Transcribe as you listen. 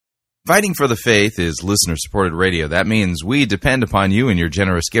Fighting for the Faith is listener-supported radio. That means we depend upon you and your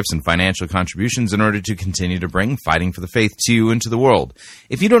generous gifts and financial contributions in order to continue to bring Fighting for the Faith to you and to the world.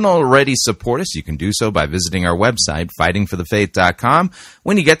 If you don't already support us, you can do so by visiting our website, fightingforthefaith.com.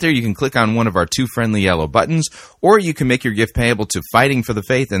 When you get there, you can click on one of our two friendly yellow buttons, or you can make your gift payable to Fighting for the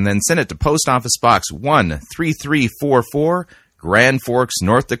Faith and then send it to Post Office Box 13344, Grand Forks,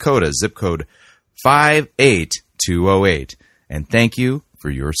 North Dakota, zip code 58208. And thank you for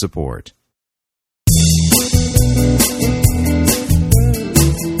your support.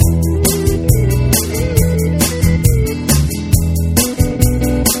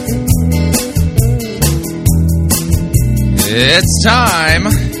 It's time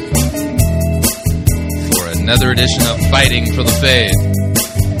for another edition of Fighting for the Faith.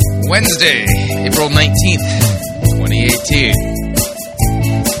 Wednesday, April 19th, 2018.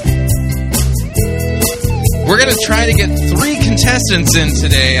 We're going to try to get 3 contestants in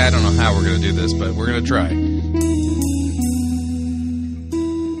today. I don't know how we're going to do this, but we're going to try.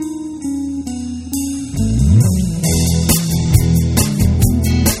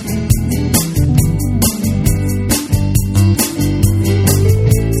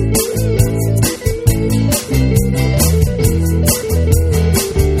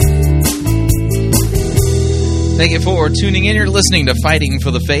 Thank you for tuning in. You're listening to Fighting for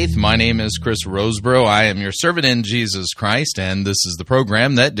the Faith. My name is Chris Roseborough. I am your servant in Jesus Christ, and this is the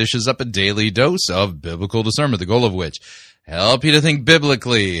program that dishes up a daily dose of biblical discernment, the goal of which help you to think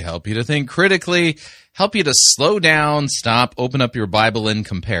biblically, help you to think critically, help you to slow down, stop, open up your Bible, and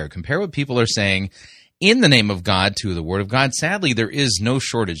compare. Compare what people are saying in the name of God to the Word of God. Sadly, there is no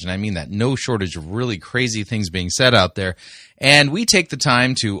shortage, and I mean that, no shortage of really crazy things being said out there. And we take the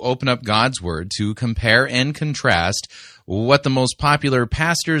time to open up God's Word to compare and contrast what the most popular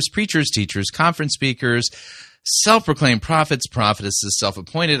pastors, preachers, teachers, conference speakers, self-proclaimed prophets, prophetesses,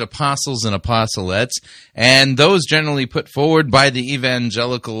 self-appointed apostles and apostolettes, and those generally put forward by the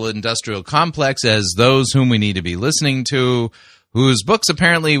evangelical industrial complex as those whom we need to be listening to, whose books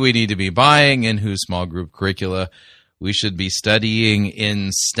apparently we need to be buying, and whose small group curricula we should be studying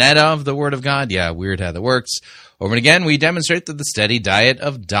instead of the Word of God. Yeah, weird how that works. Over and again, we demonstrate that the steady diet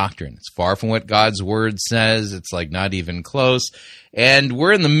of doctrine is far from what God's Word says. It's like not even close. And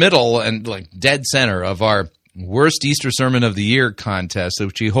we're in the middle and like dead center of our worst Easter Sermon of the Year contest,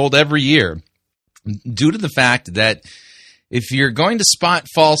 which we hold every year, due to the fact that if you're going to spot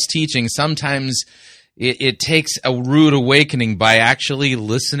false teaching, sometimes it takes a rude awakening by actually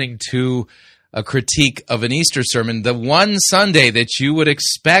listening to a critique of an Easter sermon, the one Sunday that you would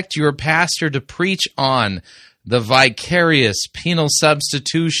expect your pastor to preach on the vicarious, penal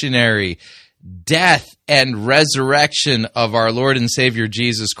substitutionary death and resurrection of our Lord and Savior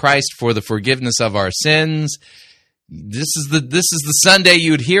Jesus Christ for the forgiveness of our sins. This is the Sunday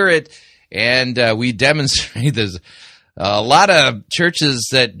you'd hear it, and we demonstrate there's a lot of churches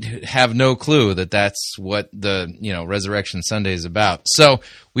that have no clue that that's what the Resurrection Sunday is about. So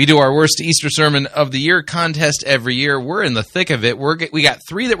we do our worst Easter sermon of the year contest every year. We're in the thick of it. We got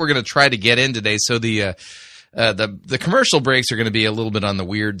 3 that we're going to try to get in today. So the commercial breaks are going to be a little bit on the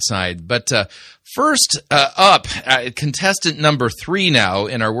weird side. But first up, contestant number 3 now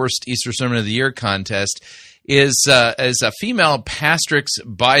in our worst Easter sermon of the year contest is a female pastrix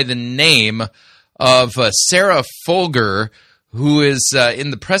by the name of Sarah Foulger, who is in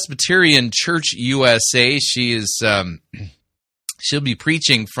the Presbyterian Church USA. She'll be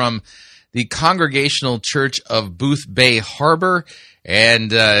preaching from the Congregational Church of Booth Bay Harbor,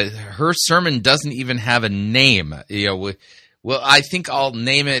 and her sermon doesn't even have a name. Well, I think I'll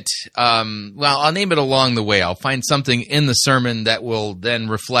name it. I'll name it along the way. I'll find something in the sermon that will then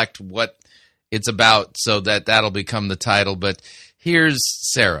reflect what it's about, so that'll become the title. But here's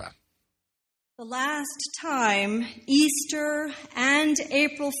Sarah. The last time Easter and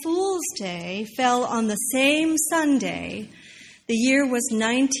April Fool's Day fell on the same Sunday, the year was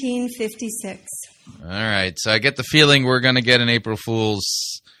 1956. All right, so I get the feeling we're going to get an April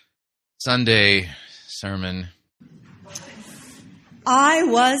Fool's Sunday sermon. I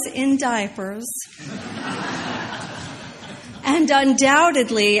was in diapers, and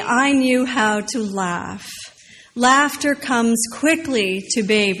undoubtedly I knew how to laugh. Laughter comes quickly to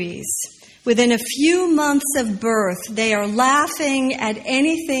babies. Within a few months of birth, they are laughing at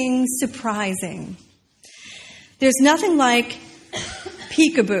anything surprising. There's nothing like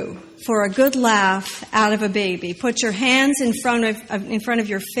Peekaboo for a good laugh out of a baby. Put your hands in front of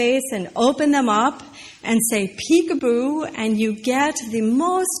your face and open them up and say Peekaboo, and you get the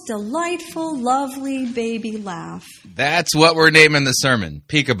most delightful, lovely baby laugh. That's what we're naming the sermon,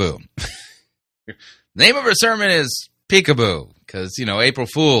 Peekaboo. The name of our sermon is Peekaboo. because, April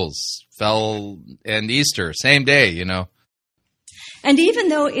Fools fell and Easter, same day, And even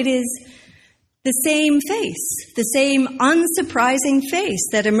though it is the same face, the same unsurprising face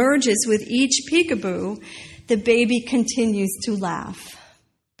that emerges with each peekaboo, the baby continues to laugh.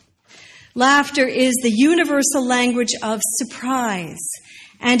 Laughter is the universal language of surprise,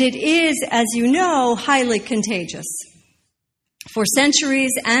 and it is, as you know, highly contagious. For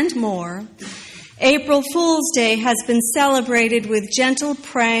centuries and more, April Fool's Day has been celebrated with gentle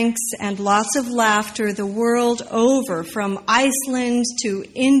pranks and lots of laughter the world over, from Iceland to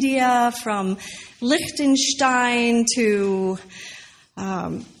India, from Liechtenstein to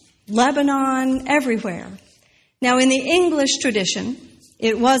Lebanon, everywhere. Now, in the English tradition,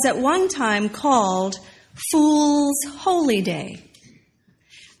 it was at one time called Fool's Holy Day,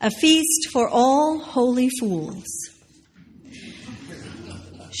 a feast for all holy fools.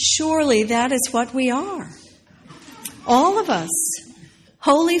 Surely that is what we are. All of us,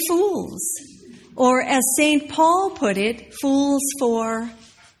 holy fools. Or as St. Paul put it, fools for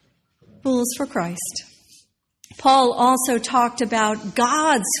Christ. Paul also talked about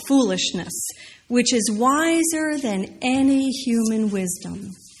God's foolishness, which is wiser than any human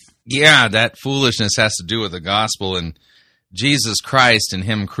wisdom. Yeah, that foolishness has to do with the gospel and Jesus Christ and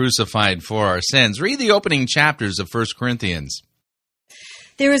Him crucified for our sins. Read the opening chapters of 1 Corinthians.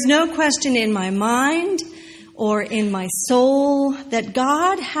 There is no question in my mind or in my soul that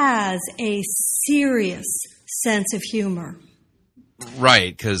God has a serious sense of humor.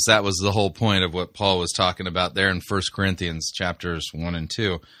 Right, because that was the whole point of what Paul was talking about there in 1 Corinthians chapters 1 and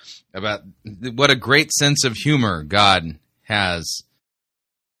 2, about what a great sense of humor God has.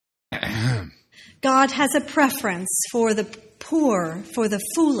 God has a preference for the poor, for the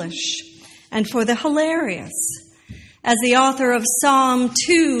foolish, and for the hilarious. As the author of Psalm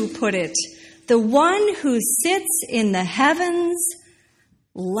 2 put it, the one who sits in the heavens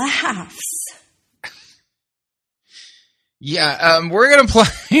laughs. Yeah, we're going to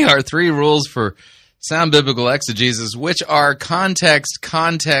play our 3 rules for sound biblical exegesis, which are context,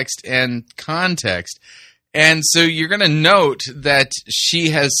 context, and context. And so you're going to note that she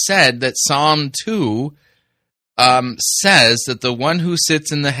has said that Psalm 2 says that the one who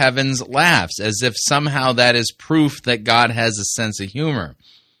sits in the heavens laughs, as if somehow that is proof that God has a sense of humor.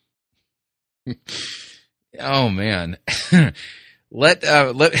 Oh man, wait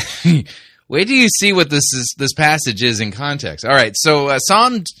till you see what this passage is in context. All right, so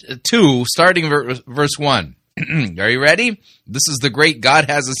Psalm 2, starting verse 1. Are you ready? This is the great God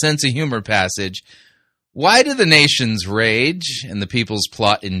has a sense of humor passage. Why do the nations rage and the peoples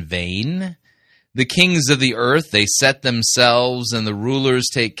plot in vain? The kings of the earth, they set themselves, and the rulers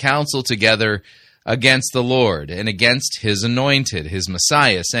take counsel together against the Lord and against His anointed, His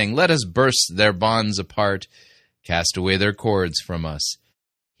Messiah, saying, let us burst their bonds apart, cast away their cords from us.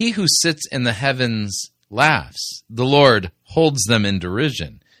 He who sits in the heavens laughs. The Lord holds them in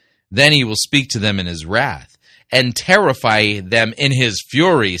derision. Then He will speak to them in His wrath and terrify them in His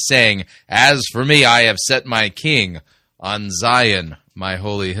fury, saying, as for me, I have set my king on Zion, my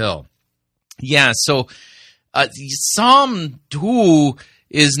holy hill. Yeah, so Psalm 2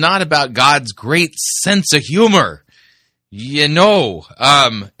 is not about God's great sense of humor,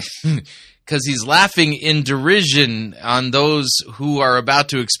 because He's laughing in derision on those who are about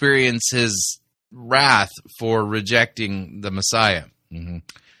to experience His wrath for rejecting the Messiah. Mm-hmm.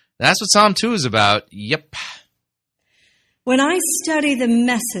 That's what Psalm 2 is about. Yep. When I study the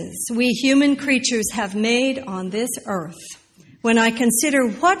messes we human creatures have made on this earth, when I consider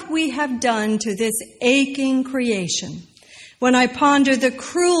what we have done to this aching creation, when I ponder the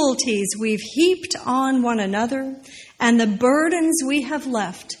cruelties we've heaped on one another and the burdens we have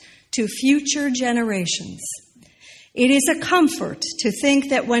left to future generations, it is a comfort to think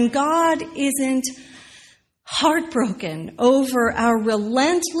that when God isn't heartbroken over our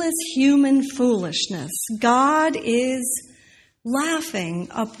relentless human foolishness, God is laughing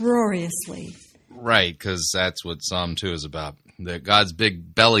uproariously. Right, because that's what Psalm 2 is about. God's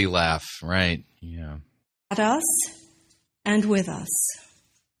big belly laugh, right? Yeah. At us and with us.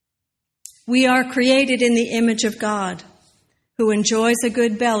 We are created in the image of God, who enjoys a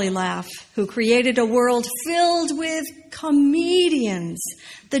good belly laugh, who created a world filled with comedians,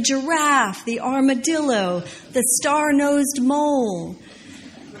 the giraffe, the armadillo, the star-nosed mole,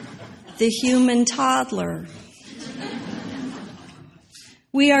 the human toddler.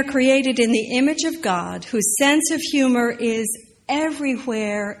 We are created in the image of God, whose sense of humor is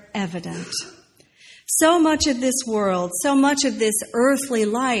everywhere evident. So much of this world, so much of this earthly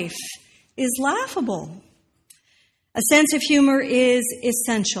life is laughable. A sense of humor is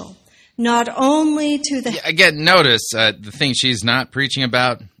essential, not only to the... Again, notice the thing she's not preaching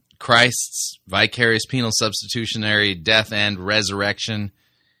about, Christ's vicarious penal substitutionary death and resurrection.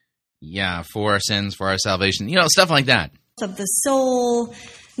 Yeah, for our sins, for our salvation. Stuff like that. Of the soul,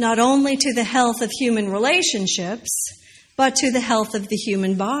 not only to the health of human relationships, but to the health of the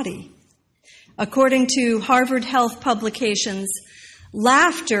human body. According to Harvard Health publications,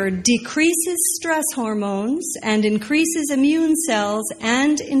 laughter decreases stress hormones and increases immune cells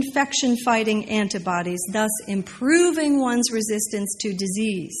and infection-fighting antibodies, thus improving one's resistance to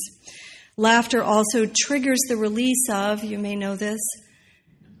disease. Laughter also triggers the release of, you may know this,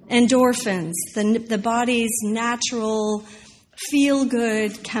 endorphins, the body's natural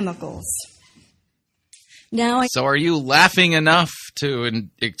feel-good chemicals. So are you laughing enough to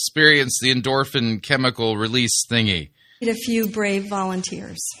experience the endorphin chemical release thingy? A few brave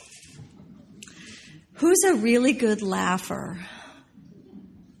volunteers. Who's a really good laugher?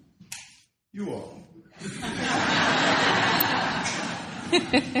 You all.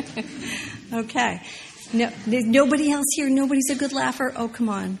 Okay. No, there's nobody else here? Nobody's a good laugher? Oh, come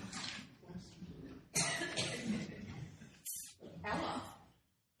on.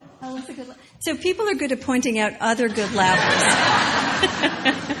 Ella's a good laugher. So people are good at pointing out other good laughers.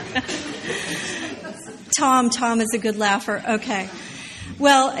 Tom is a good laugher. Okay.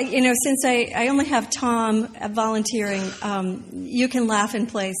 Well, since I only have Tom volunteering, you can laugh in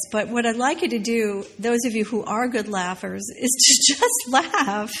place. But what I'd like you to do, those of you who are good laughers, is to just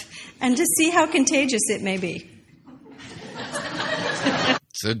laugh and to see how contagious it may be.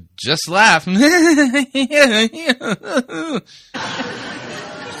 So just laugh.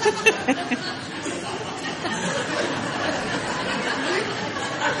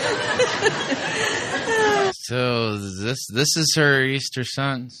 So this is her Easter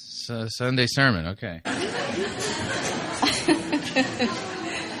Sunday sermon. Okay.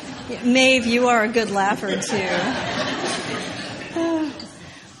 Maeve, you are a good laugher too.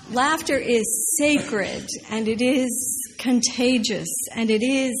 Laughter is sacred, and it is contagious, and it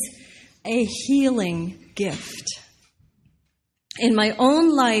is a healing gift. In my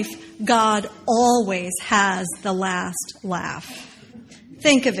own life, God always has the last laugh.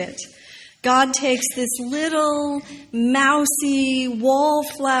 Think of it. God takes this little, mousy,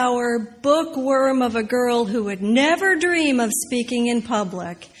 wallflower, bookworm of a girl who would never dream of speaking in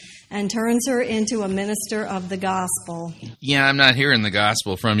public and turns her into a minister of the gospel. Yeah, I'm not hearing the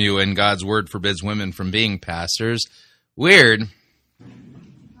gospel from you, and God's word forbids women from being pastors. Weird.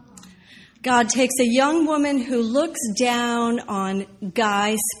 God takes a young woman who looks down on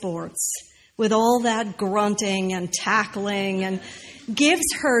guy sports with all that grunting and tackling and gives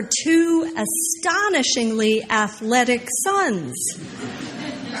her two astonishingly athletic sons.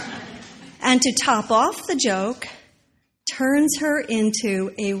 And to top off the joke, turns her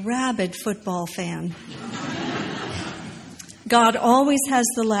into a rabid football fan. God always has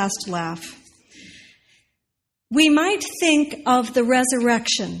the last laugh. We might think of the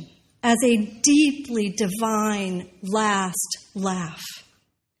resurrection as a deeply divine last laugh.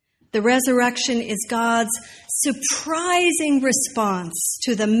 The resurrection is God's surprising response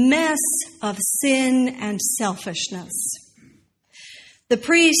to the mess of sin and selfishness. The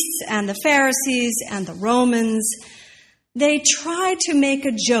priests and the Pharisees and the Romans, they tried to make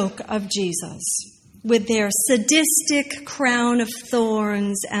a joke of Jesus with their sadistic crown of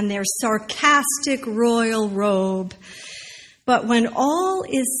thorns and their sarcastic royal robe. But when all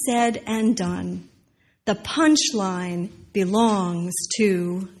is said and done, the punchline belongs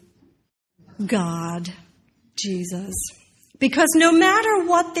to God, Jesus. Because no matter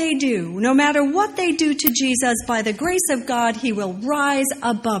what they do to Jesus, by the grace of God, he will rise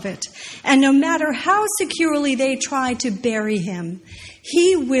above it. And no matter how securely they try to bury him,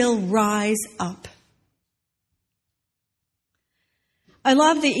 he will rise up. I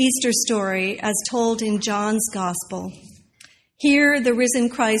love the Easter story as told in John's Gospel. Here, the risen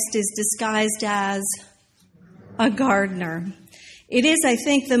Christ is disguised as a gardener. It is, I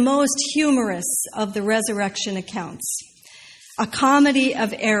think, the most humorous of the resurrection accounts. A comedy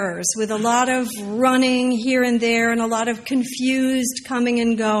of errors with a lot of running here and there and a lot of confused coming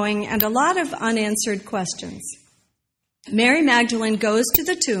and going and a lot of unanswered questions. Mary Magdalene goes to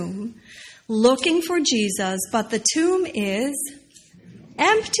the tomb looking for Jesus, but the tomb is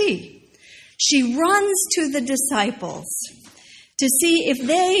empty. She runs to the disciples to see if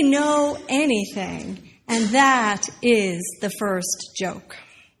they know anything, and that is the first joke.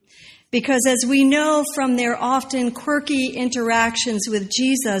 Because as we know from their often quirky interactions with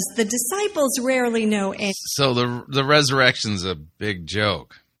Jesus, the disciples rarely know anything. So the resurrection's a big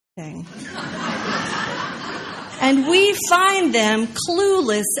joke. And we find them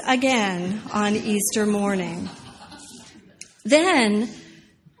clueless again on Easter morning. Then,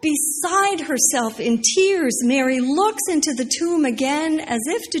 beside herself in tears, Mary looks into the tomb again as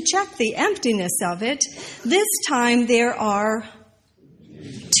if to check the emptiness of it. This time there are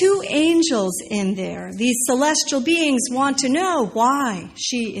 2 angels in there. These celestial beings want to know why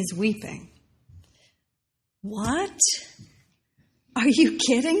she is weeping. What? Are you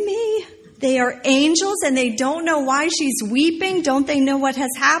kidding me? They are angels and they don't know why she's weeping? Don't they know what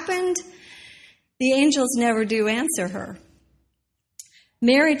has happened? The angels never do answer her.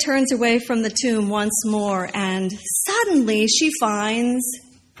 Mary turns away from the tomb once more, and suddenly she finds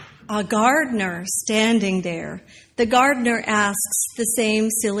a gardener standing there. The gardener asks the same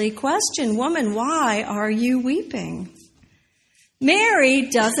silly question, "Woman, why are you weeping?" Mary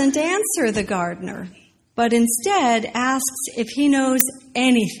doesn't answer the gardener, but instead asks if he knows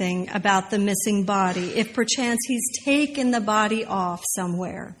anything about the missing body, if perchance he's taken the body off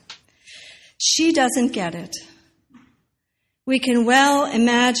somewhere. She doesn't get it. We can well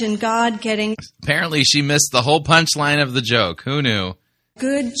imagine God getting... Apparently she missed the whole punchline of the joke. Who knew?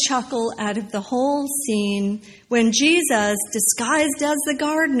 Good chuckle out of the whole scene when Jesus, disguised as the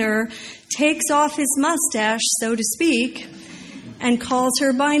gardener, takes off his mustache, so to speak, and calls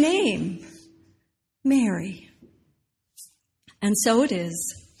her by name, Mary. And so it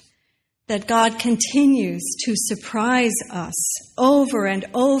is that God continues to surprise us over and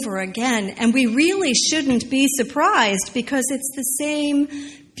over again. And we really shouldn't be surprised because it's the same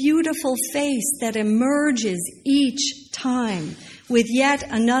beautiful face that emerges each time with yet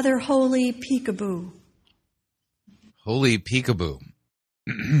another holy peekaboo. Holy peekaboo.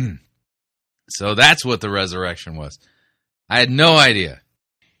 So that's what the resurrection was. I had no idea.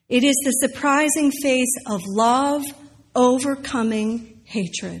 It is the surprising face of love overcoming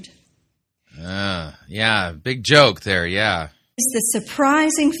hatred. Yeah, big joke there, yeah. It's the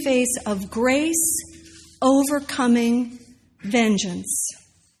surprising face of grace overcoming vengeance.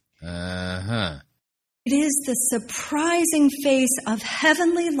 Uh-huh. It is the surprising face of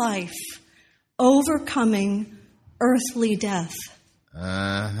heavenly life overcoming earthly death.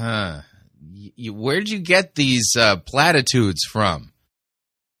 Uh-huh. Where'd you get these platitudes from?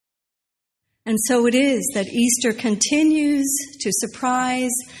 And so it is that Easter continues to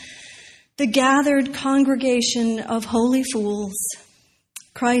surprise the gathered congregation of holy fools.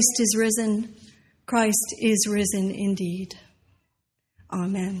 Christ is risen. Christ is risen indeed.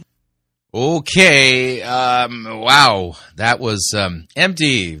 Amen. Okay. Wow. That was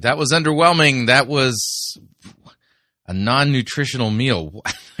empty. That was underwhelming. That was a non-nutritional meal.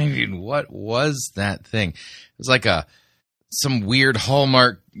 I mean, what was that thing? It was like some weird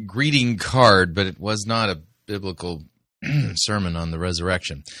Hallmark greeting card, but it was not a biblical sermon on the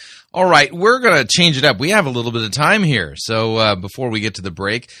resurrection. All right, we're going to change it up. We have a little bit of time here. So before we get to the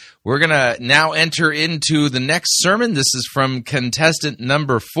break, we're going to now enter into the next sermon. This is from contestant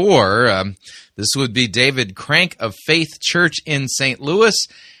number 4. This would be David Crank of Faith Church in St. Louis,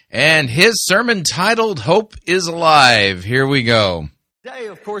 and his sermon titled, Hope is Alive. Here we go. Today,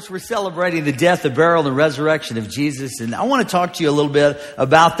 of course, we're celebrating the death, the burial, and the resurrection of Jesus. And I want to talk to you a little bit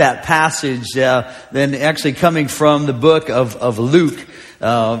about that passage, then actually coming from the book of Luke.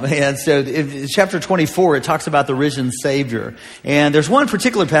 And so in chapter 24, it talks about the risen Savior. And there's one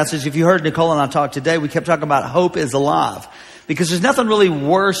particular passage, if you heard Nicole and I talk today, we kept talking about hope is alive. Because there's nothing really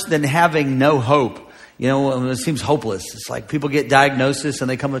worse than having no hope. You know, it seems hopeless. It's like people get diagnosis and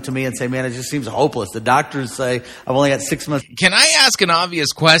they come up to me and say, man, it just seems hopeless. The doctors say, I've only got 6 months. Can I ask an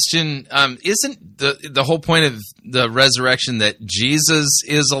obvious question? Isn't the whole point of the resurrection that Jesus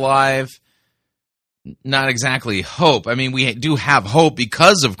is alive? Not exactly hope. I mean, we do have hope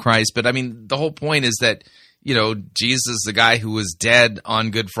because of Christ, but I mean, the whole point is that, you know, Jesus, the guy who was dead on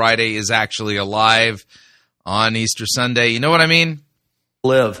Good Friday, is actually alive on Easter Sunday. You know what I mean?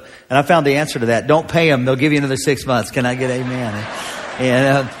 Live. And I found the answer to that. Don't pay them. They'll give you another 6 months. Can I get amen?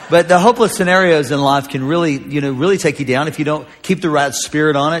 And but the hopeless scenarios in life can really take you down if you don't keep the right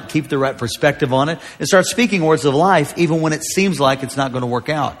spirit on it, keep the right perspective on it, and start speaking words of life even when it seems like it's not going to work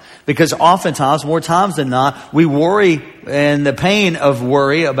out. Because oftentimes, more times than not, we worry, and the pain of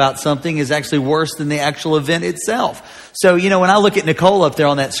worry about something is actually worse than the actual event itself. So, you know, when I look at Nicole up there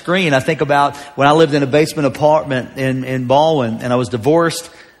on that screen, I think about when I lived in a basement apartment in Baldwin, and I was divorced,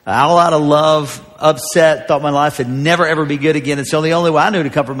 all out of love, upset, thought my life would never, ever be good again. And so the only way I knew to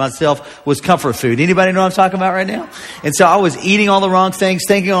comfort myself was comfort food. Anybody know what I'm talking about right now? And so I was eating all the wrong things,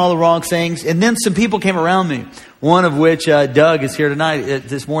 thinking all the wrong things. And then some people came around me One of which, Doug is here tonight,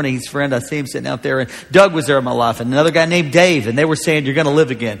 this morning. He's a friend. I see him sitting out there. And Doug was there in my life. And another guy named Dave. And they were saying, you're going to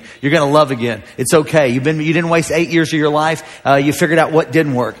live again. You're going to love again. It's okay. You didn't waste 8 years of your life. You figured out what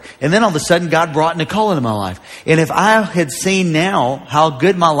didn't work. And then all of a sudden, God brought Nicole into my life. And if I had seen now how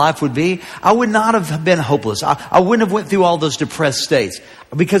good my life would be, I would not have been hopeless. I wouldn't have went through all those depressed states.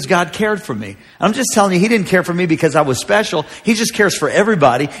 Because God cared for me. I'm just telling you, He didn't care for me because I was special. He just cares for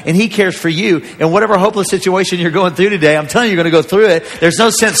everybody, and He cares for you. And whatever hopeless situation you're going through today, I'm telling you, you're going to go through it. There's no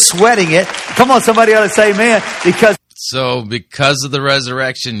sense sweating it. Come on, somebody ought to say amen. Because of the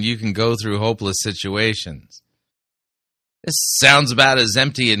resurrection, you can go through hopeless situations. This sounds about as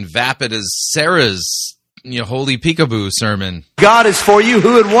empty and vapid as Sarah's holy Peekaboo sermon. God is for you.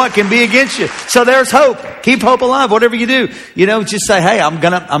 Who and what can be against you? So there's hope. Keep hope alive. Whatever you do, just say, hey,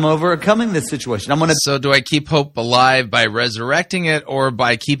 I'm overcoming this situation. So do I keep hope alive by resurrecting it or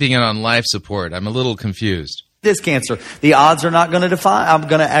by keeping it on life support? I'm a little confused. This cancer, the odds are not going to defy. I'm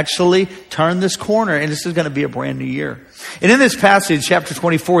going to actually turn this corner, and this is going to be a brand new year. And in this passage, chapter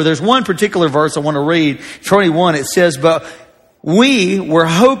 24, there's one particular verse I want to read. 21, it says, but we were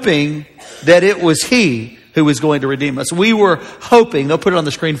hoping that it was He who was going to redeem us. We were hoping, they'll put it on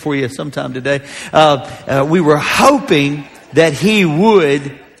the screen for you sometime today. We were hoping that He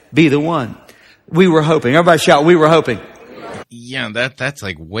would be the one. We were hoping. Everybody shout, we were hoping. Yeah, that's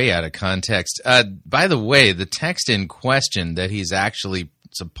like way out of context. By the way, the text in question that he's actually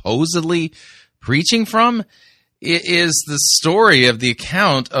supposedly preaching from is the story of the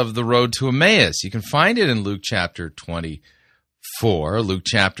account of the road to Emmaus. You can find it in Luke chapter 24. Luke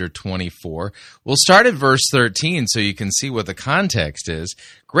chapter 24. We'll start at verse 13 so you can see what the context is.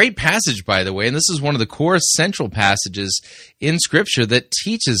 Great passage, by the way, and this is one of the core central passages in Scripture that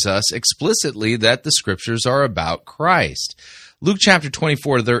teaches us explicitly that the Scriptures are about Christ. Luke chapter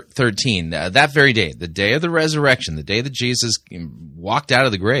 24 to 13, that very day, the day of the resurrection, the day that Jesus walked out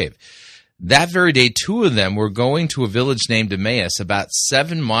of the grave, that very day, two of them were going to a village named Emmaus, about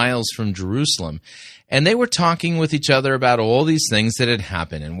 7 miles from Jerusalem. And they were talking with each other about all these things that had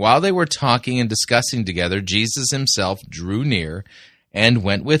happened. And while they were talking and discussing together, Jesus Himself drew near and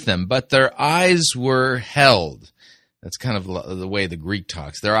went with them. But their eyes were held. That's kind of the way the Greek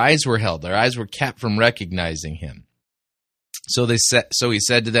talks. Their eyes were held. Their eyes were kept from recognizing Him. So He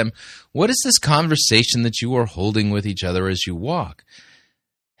said to them, what is this conversation that you are holding with each other as you walk?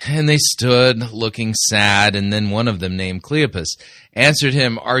 And they stood looking sad, and then one of them, named Cleopas, answered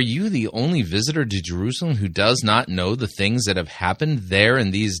him, are you the only visitor to Jerusalem who does not know the things that have happened there in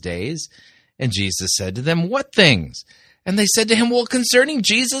these days? And Jesus said to them, what things? And they said to him, well, concerning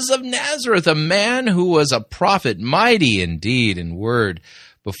Jesus of Nazareth, a man who was a prophet, mighty in deed and word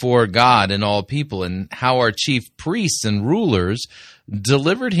before God and all people, and how our chief priests and rulers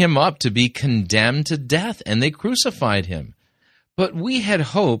delivered Him up to be condemned to death, and they crucified Him. But we had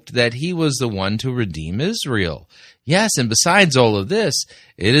hoped that He was the one to redeem Israel. Yes, and besides all of this,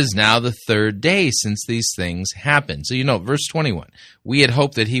 it is now the third day since these things happened. So, verse 21, we had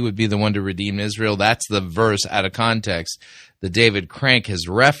hoped that He would be the one to redeem Israel. That's the verse out of context that David Crank has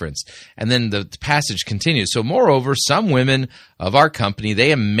referenced. And then the passage continues. So, moreover, some women of our company,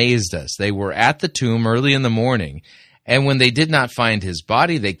 they amazed us. They were at the tomb early in the morning, and when they did not find His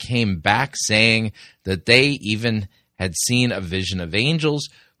body, they came back saying that they even had seen a vision of angels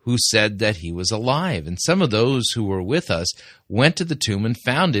who said that He was alive. And some of those who were with us went to the tomb and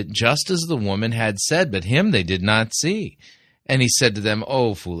found it just as the woman had said, but Him they did not see. And He said to them,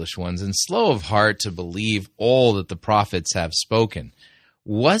 O foolish ones, and slow of heart to believe all that the prophets have spoken.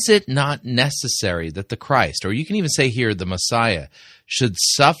 Was it not necessary that the Christ, or you can even say here the Messiah, should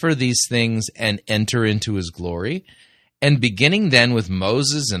suffer these things and enter into His glory? And beginning then with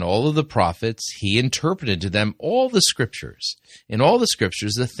Moses and all of the prophets, He interpreted to them all the Scriptures, in all the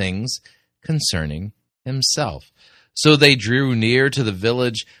Scriptures, the things concerning Himself. So they drew near to the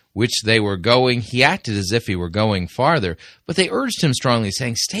village which they were going. He acted as if He were going farther, but they urged Him strongly,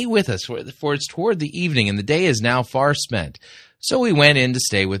 saying, stay with us, for it's toward the evening, and the day is now far spent. So He went in to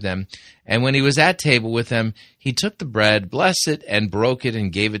stay with them, and when He was at table with them, He took the bread, blessed it, and broke it,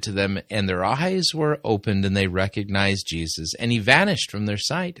 and gave it to them, and their eyes were opened, and they recognized Jesus, and He vanished from their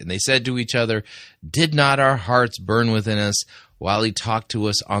sight. And they said to each other, did not our hearts burn within us while He talked to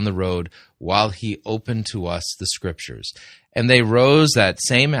us on the road, while He opened to us the Scriptures? And they rose that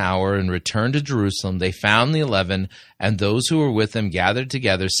same hour and returned to Jerusalem. They found the 11, and those who were with them gathered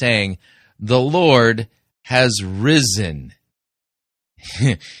together, saying, the Lord has risen.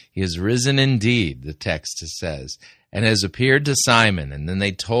 He has risen indeed, the text says, and has appeared to Simon. And then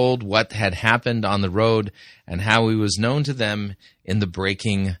they told what had happened on the road and how He was known to them in the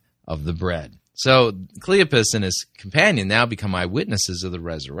breaking of the bread. So Cleopas and his companion now become eyewitnesses of the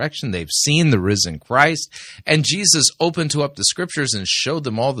resurrection. They've seen the risen Christ, and Jesus opened up the scriptures and showed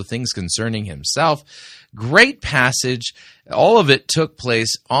them all the things concerning himself. Great passage. All of it took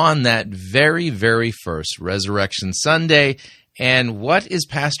place on that very, very first Resurrection Sunday. And what is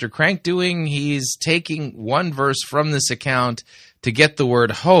Pastor Crank doing? He's taking one verse from this account to get the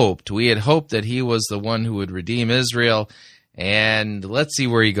word hoped. We had hoped that he was the one who would redeem Israel. And let's see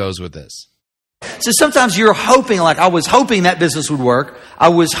where he goes with this. So sometimes you're hoping, like I was hoping that business would work. I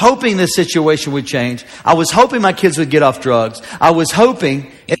was hoping this situation would change. I was hoping my kids would get off drugs. I was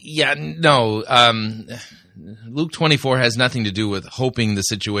hoping. Luke 24 has nothing to do with hoping the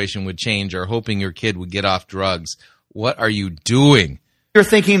situation would change or hoping your kid would get off drugs. What are you doing? You're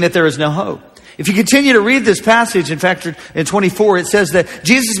thinking that there is no hope. If you continue to read this passage, in fact, in 24, it says that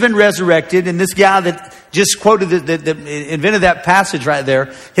Jesus has been resurrected, and this guy that just quoted, that invented that passage right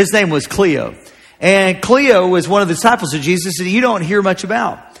there, his name was Cleo. And Cleo was one of the disciples of Jesus that you don't hear much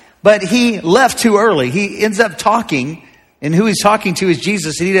about. But he left too early. He ends up talking, and who he's talking to is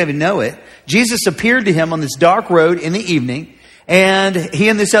Jesus, and he didn't even know it. Jesus appeared to him on this dark road in the evening, and he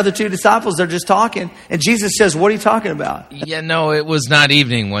and this other two disciples are just talking. And Jesus says, what are you talking about? Yeah, no, it was not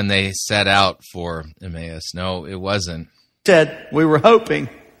evening when they set out for Emmaus. No, it wasn't. He said, we were hoping.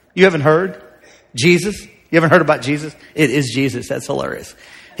 You haven't heard? Jesus? You haven't heard about Jesus? It is Jesus. That's hilarious.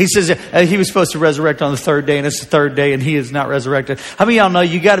 He says he was supposed to resurrect on the third day, and it's the third day, and he is not resurrected. How many of y'all know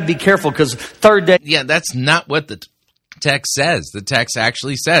you got to be careful because third day... Yeah, that's not what the text says. The text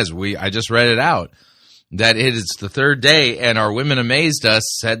actually says, I just read it out, that it is the third day, and our women amazed us,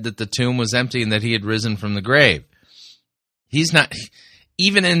 said that the tomb was empty and that he had risen from the grave. He's not...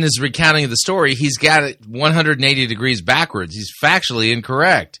 Even in his recounting of the story, he's got it 180 degrees backwards. He's factually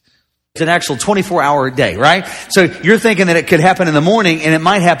incorrect. It's an actual 24-hour day, right? So you're thinking that it could happen in the morning and it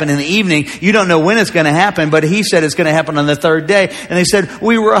might happen in the evening. You don't know when it's going to happen, but he said it's going to happen on the third day. And they said,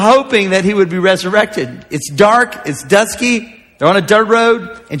 we were hoping that he would be resurrected. It's dark, it's dusky, they're on a dirt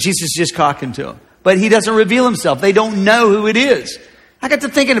road, and Jesus is just talking to them. But he doesn't reveal himself. They don't know who it is. I got to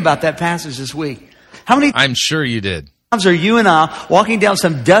thinking about that passage this week. How many I'm sure you did. times are you and I walking down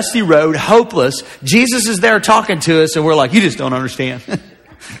some dusty road, hopeless? Jesus is there talking to us, and we're like, you just don't understand.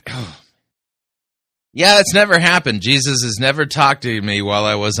 Yeah, it's never happened. Jesus has never talked to me while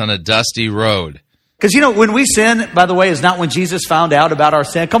I was on a dusty road. Because, when we sin, by the way, is not when Jesus found out about our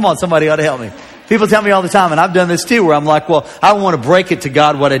sin. Come on, somebody ought to help me. People tell me all the time, and I've done this too, where I'm like, well, I don't want to break it to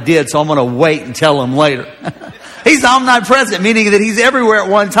God what I did, so I'm going to wait and tell him later. He's omnipresent, meaning that he's everywhere at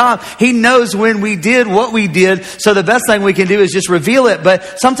one time. He knows when we did what we did, so the best thing we can do is just reveal it.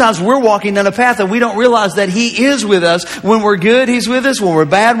 But sometimes we're walking down a path and we don't realize that he is with us. When we're good, he's with us. When we're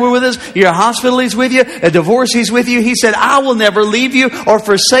bad, we're with us. You're in a hospital, he's with you. A divorce, he's with you. He said, I will never leave you or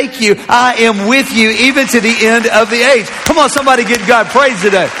forsake you. I am with you even to the end of the age. Come on, somebody give God praise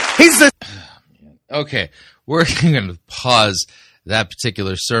today. Okay, we're going to pause that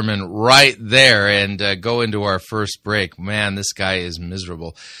particular sermon right there and go into our first break. Man, this guy is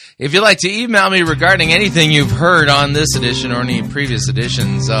miserable. If you'd like to email me regarding anything you've heard on this edition or any previous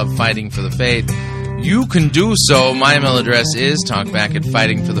editions of Fighting for the Faith, you can do so. My email address is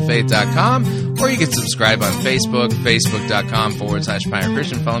talkback@fightingforthefaith.com, or you can subscribe on Facebook, facebook.com/Pirate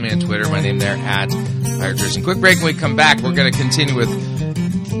Kristian. Follow me on Twitter. My name there @Pirate Kristian. Quick break. When we come back, we're going to continue with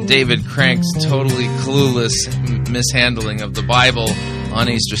David Crank's totally clueless mishandling of the Bible on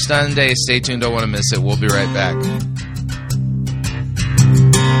Easter Sunday. Stay tuned. Don't want to miss it. We'll be right back.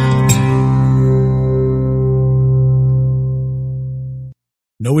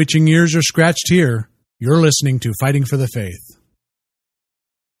 No itching ears are scratched here. You're listening to Fighting for the Faith.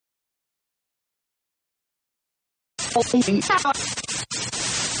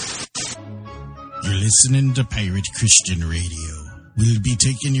 You're listening to Pirate Kristian Radio. We'll be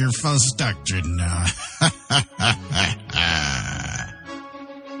taking your false doctrine now.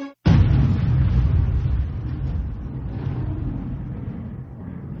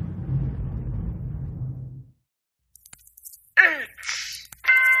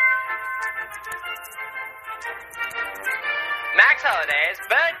 Max Holliday's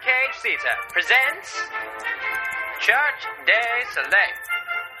Birdcage Theater presents Church Day Soleil.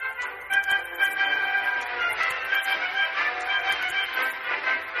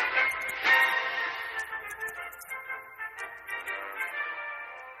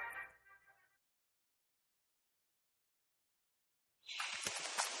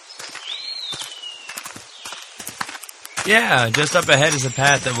 Yeah, just up ahead is a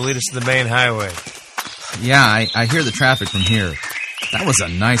path that will lead us to the main highway. Yeah, I hear the traffic from here. That was a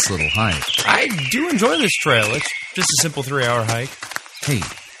nice little hike. I do enjoy this trail. It's just a simple 3-hour hike. Hey,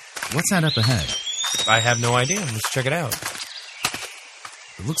 What's that up ahead? I have no idea. Let's check it out.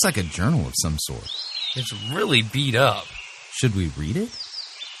 It looks like a journal of some sort. It's really beat up. Should we read it?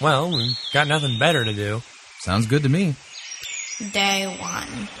 Well, we've got nothing better to do. Sounds good to me. Day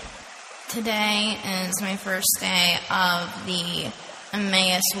 1. Today is my first day of the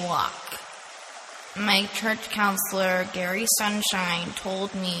Emmaus Walk. My church counselor, Gary Sunshine,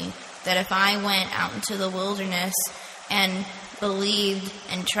 told me that if I went out into the wilderness and believed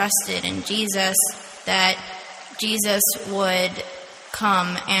and trusted in Jesus, that Jesus would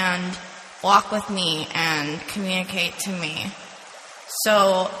come and walk with me and communicate to me.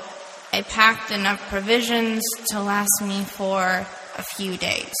 So I packed enough provisions to last me for a few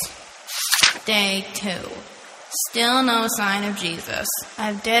days. Day 2. Still no sign of Jesus.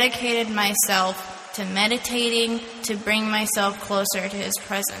 I've dedicated myself to meditating to bring myself closer to His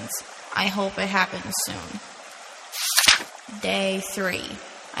presence. I hope it happens soon. Day 3.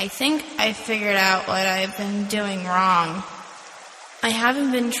 I think I figured out what I've been doing wrong. I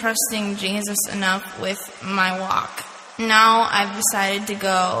haven't been trusting Jesus enough with my walk. Now I've decided to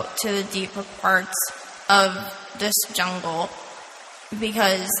go to the deeper parts of this jungle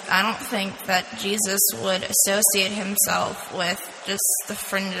because I don't think that Jesus would associate Himself with just the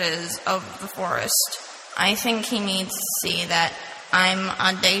fringes of the forest. I think He needs to see that I'm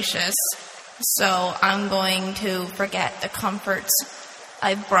audacious, so I'm going to forget the comforts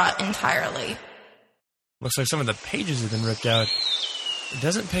I've brought entirely. Looks like some of the pages have been ripped out. It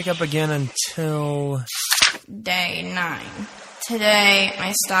doesn't pick up again until... Day 9. Today,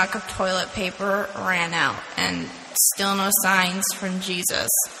 my stock of toilet paper ran out, and still no signs from Jesus.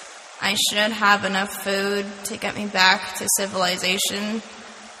 I should have enough food to get me back to civilization,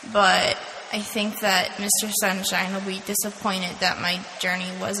 but I think that Mr. Sunshine will be disappointed that my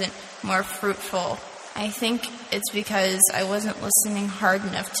journey wasn't more fruitful. I think it's because I wasn't listening hard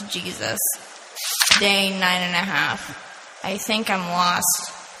enough to Jesus. Day 9.5. I think I'm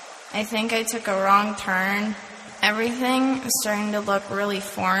lost. I think I took a wrong turn. Everything is starting to look really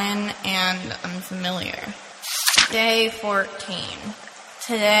foreign and unfamiliar. Day 14.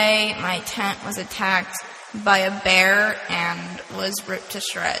 Today, my tent was attacked by a bear and was ripped to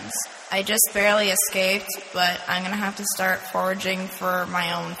shreds. I just barely escaped, but I'm going to have to start foraging for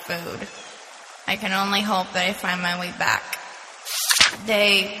my own food. I can only hope that I find my way back.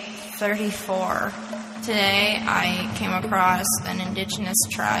 Day 34. Today, I came across an indigenous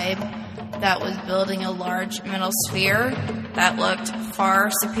tribe that was building a large metal sphere that looked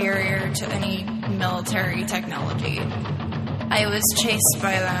far superior to any military technology. I was chased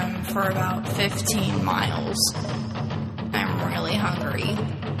by them for about 15 miles. I'm really hungry.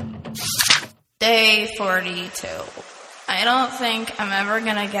 Day 42. I don't think I'm ever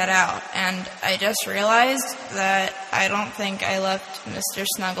gonna get out, and I just realized that I don't think I left Mr.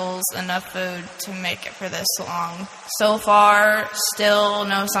 Snuggles enough food to make it for this long. So far, still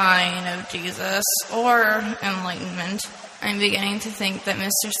no sign of Jesus or enlightenment. I'm beginning to think that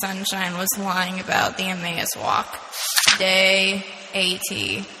Mr. Sunshine was lying about the Emmaus Walk. Day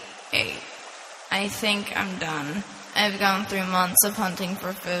 88. I think I'm done. I've gone through months of hunting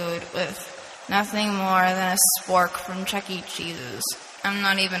for food with nothing more than a spork from Chuck E. Cheese's. I'm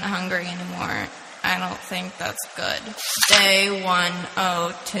not even hungry anymore. I don't think that's good. Day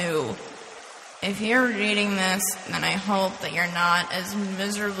 102. If you're reading this, then I hope that you're not as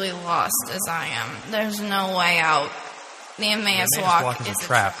miserably lost as I am. There's no way out. The Emmaus Walk is a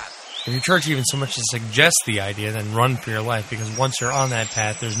trap. If your church even so much as suggests the idea, then run for your life, because once you're on that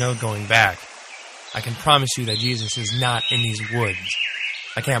path, there's no going back. I can promise you that Jesus is not in these woods.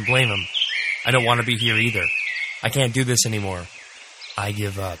 I can't blame him. I don't want to be here either. I can't do this anymore. I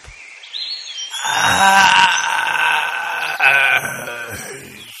give up.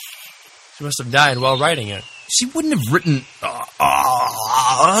 She must have died while writing it. She wouldn't have written...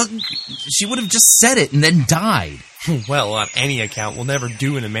 she would have just said it and then died. Well, on any account, we'll never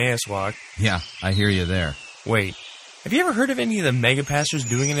do an Emmaus Walk. Yeah, I hear you there. Wait, have you ever heard of any of the mega pastors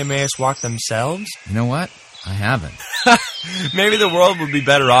doing an Emmaus Walk themselves? You know what? I haven't. Maybe the world would be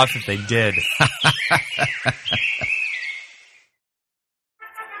better off if they did.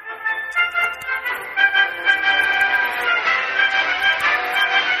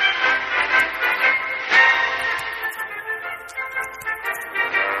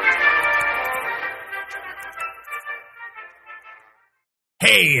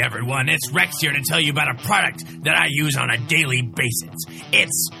 Hey everyone, it's Rex here to tell you about a product that I use on a daily basis.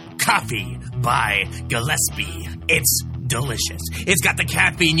 It's coffee by Gillespie. It's delicious. It's got the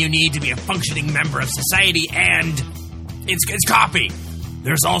caffeine you need to be a functioning member of society, and it's coffee.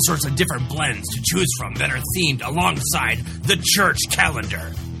 There's all sorts of different blends to choose from that are themed alongside the church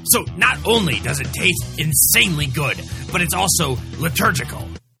calendar. So not only does it taste insanely good, but it's also liturgical.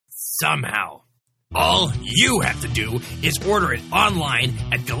 Somehow. All you have to do is order it online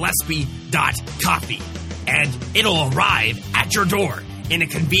at Gillespie.coffee, and it'll arrive at your door in a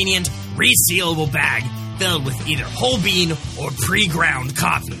convenient, resealable bag filled with either whole bean or pre-ground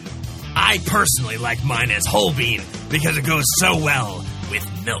coffee. I personally like mine as whole bean because it goes so well with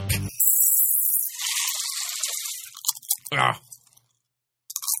milk.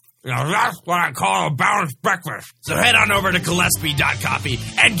 Now that's what I call a balanced breakfast. So head on over to Gillespie.coffee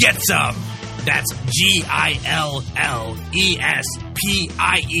and get some. That's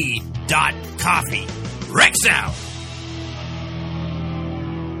GILLESPIE.coffee. Rex out!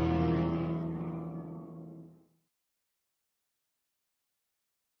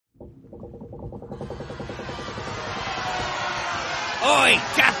 Oi,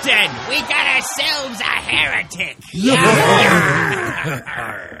 Captain! We got ourselves a heretic!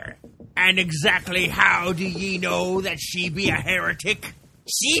 And exactly how do ye know that she be a heretic?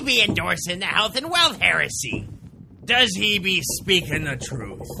 She be endorsing the health and wealth heresy. Does he be speaking the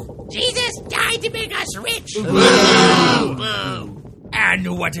truth? Jesus died to make us rich.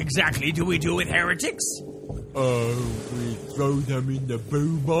 And what exactly do we do with heretics? We throw them in the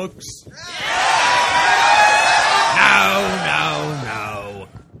boo box. No.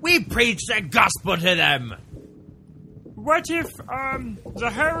 We preach the gospel to them. What if,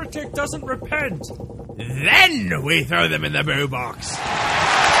 the heretic doesn't repent? Then we throw them in the boo box.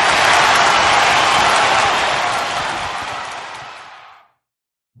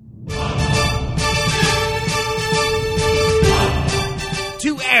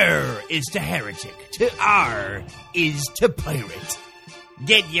 To err is to heretic. To R is to pirate.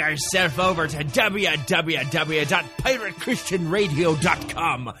 Get yourself over to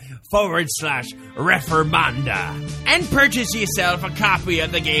www.piratechristianradio.com/Reformanda and purchase yourself a copy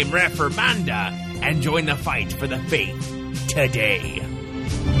of the game Reformanda and join the fight for the faith today.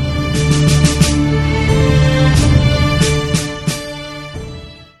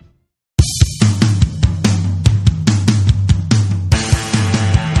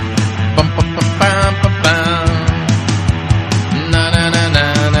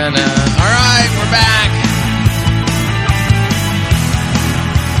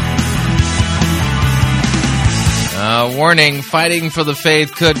 Warning, fighting for the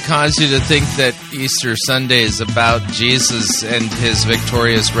faith could cause you to think that Easter Sunday is about Jesus and his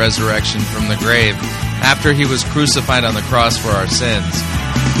victorious resurrection from the grave after he was crucified on the cross for our sins.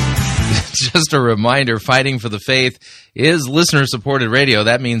 Just a reminder, Fighting for the Faith is listener-supported radio.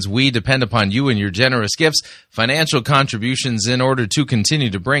 That means we depend upon you and your generous gifts, financial contributions in order to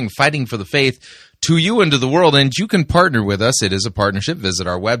continue to bring Fighting for the Faith to you and to the world, and you can partner with us. It is a partnership. Visit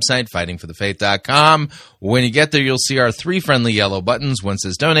our website, fightingforthefaith.com. When you get there, you'll see our three friendly yellow buttons. One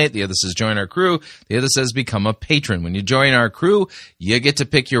says donate, the other says join our crew, the other says become a patron. When you join our crew, you get to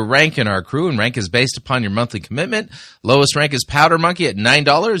pick your rank in our crew, and rank is based upon your monthly commitment. Lowest rank is Powder Monkey at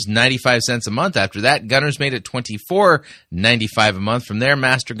 $9.95 a month. After that, Gunner's Mate at $24.95 a month. From there,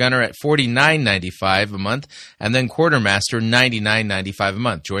 Master Gunner at $49.95 a month, and then Quartermaster $99.95 a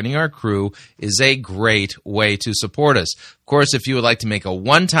month. Joining our crew is a great way to support us. Of course, if you would like to make a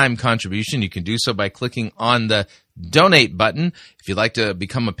one-time contribution, you can do so by clicking on the donate button. If you'd like to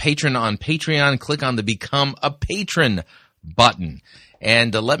become a patron on Patreon, click on the become a patron button.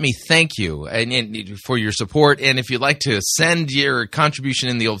 And let me thank you and for your support. And if you'd like to send your contribution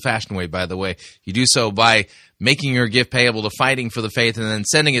in the old-fashioned way, by the way, you do so by making your gift payable to Fighting for the Faith and then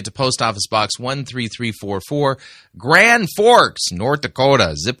sending it to Post Office Box 13344, Grand Forks, North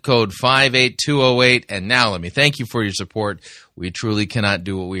Dakota, zip code 58208. And now let me thank you for your support. We truly cannot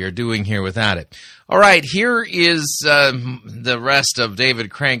do what we are doing here without it. All right, here is the rest of David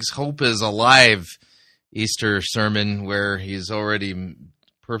Crank's Hope is Alive Easter sermon, where he's already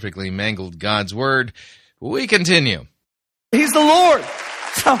perfectly mangled God's word. We continue. He's the Lord.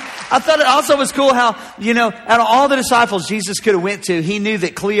 So I thought it also was cool how, out of all the disciples Jesus could have went to, he knew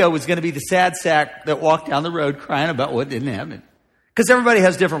that Cleo was going to be the sad sack that walked down the road crying about what didn't happen. Because everybody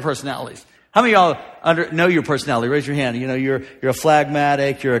has different personalities. How many of y'all know your personality? Raise your hand. You're a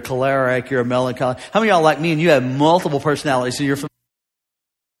phlegmatic, you're a choleric, you're a melancholic. How many of y'all like me and you have multiple personalities? So you're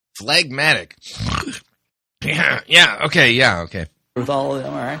phlegmatic. Yeah, okay. With all of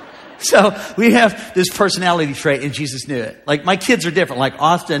them, all right. So we have this personality trait, and Jesus knew it. Like, my kids are different. Like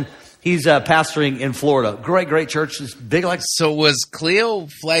Austin, he's pastoring in Florida. Great church. It's big like. So was Cleo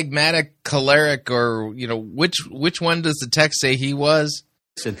phlegmatic, choleric, or which one does the text say he was?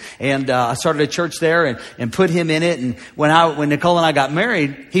 And I started a church there and put him in it. And when Nicole and I got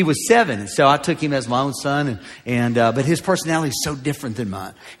married, he was 7. And so I took him as my own son. But his personality is so different than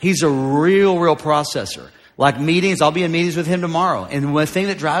mine. He's a real processor. Like meetings, I'll be in meetings with him tomorrow. And one thing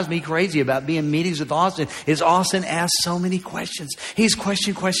that drives me crazy about being in meetings with Austin is Austin asks so many questions. He's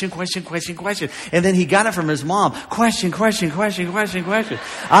question. And then he got it from his mom. Question. I'm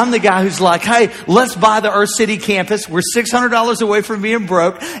the guy who's like, hey, let's buy the Earth City campus. We're $600 away from being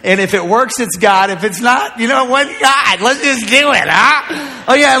broke. And if it works, it's God. If it's not, you know what, God, let's just do it, huh?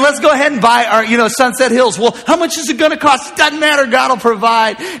 Oh yeah, let's go ahead and buy our, Sunset Hills. Well, how much is it going to cost? It doesn't matter. God will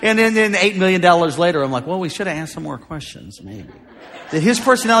provide. And then $8 million later, I'm like, well, we should have asked some more questions, maybe. That his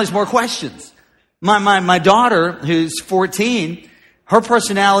personality is more questions. My daughter, who's 14, her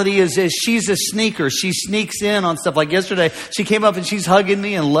personality is she's a sneaker. She sneaks in on stuff. Like yesterday, she came up and she's hugging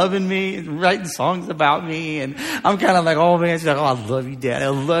me and loving me and writing songs about me. And I'm kind of like, oh man, she's like, oh, I love you, Dad. I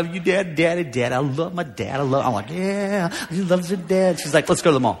love you, Dad. Daddy. I love my dad. I'm like, yeah, he loves her dad. She's like, let's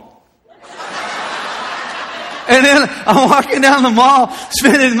go to the mall. And then I'm walking down the mall,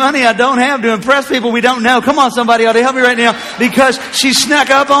 spending money I don't have to impress people we don't know. Come on, somebody ought to help me right now, because she snuck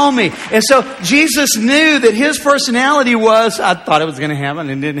up on me. And so Jesus knew that his personality was, I thought it was going to happen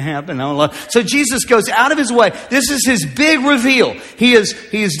and it didn't happen. So Jesus goes out of his way. This is his big reveal. He has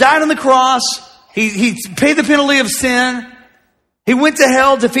died on the cross. He paid the penalty of sin. He went to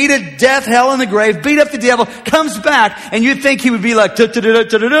hell, defeated death, hell, and the grave, beat up the devil, comes back, and you'd think he would be like,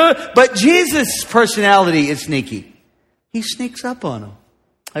 but Jesus' personality is sneaky. He sneaks up on him.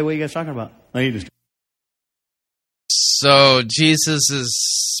 Hey, what are you guys talking about? So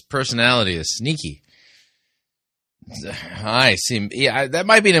Jesus' personality is sneaky. I see. Yeah, that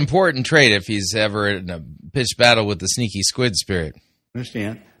might be an important trait if he's ever in a pitched battle with the sneaky squid spirit.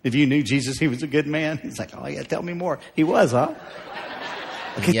 Understand? If you knew Jesus, he was a good man. He's like, oh yeah, tell me more. He was, huh?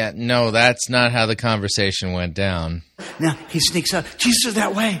 Okay. Yeah, no, that's not how the conversation went down. Now, he sneaks up. Jesus is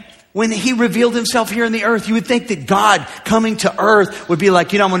that way. When he revealed himself here on the earth, you would think that God coming to earth would be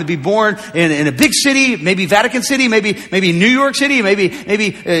like, I'm going to be born in a big city, maybe Vatican City, maybe New York City, maybe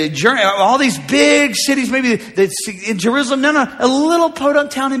Germany, all these big cities, maybe in Jerusalem. No, a little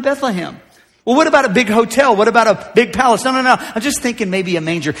podunk town in Bethlehem. Well, what about a big hotel? What about a big palace? No. I'm just thinking maybe a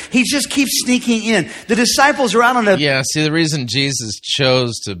manger. He just keeps sneaking in. The disciples are out on a... Yeah, see, the reason Jesus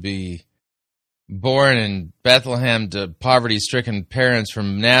chose to be born in Bethlehem to poverty-stricken parents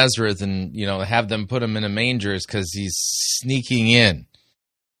from Nazareth and, have them put him in a manger is because he's sneaking in.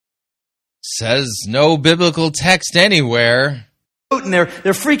 Says no biblical text anywhere. And they're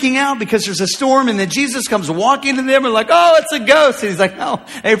freaking out because there's a storm, and then Jesus comes walking to them and like, oh, it's a ghost. And he's like, no,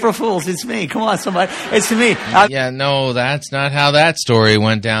 April Fools, it's me. Come on, somebody. It's me. Yeah, no, that's not how that story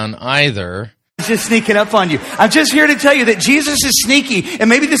went down either. He's just sneaking up on you. I'm just here to tell you that Jesus is sneaky, and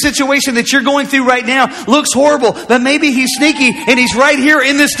maybe the situation that you're going through right now looks horrible, but maybe he's sneaky and he's right here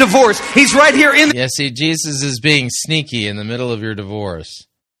in this divorce. He's right here in... Yeah, see, Jesus is being sneaky in the middle of your divorce.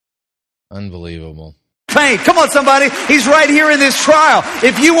 Unbelievable. Pain. Come on, somebody. He's right here in this trial.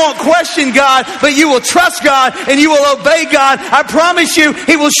 If you won't question God, but you will trust God and you will obey God, I promise you,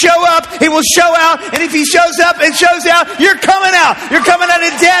 he will show up, he will show out, and if he shows up and shows out, you're coming out. You're coming out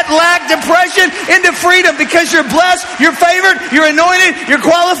of debt, lack, depression, into freedom, because you're blessed, you're favored, you're anointed, you're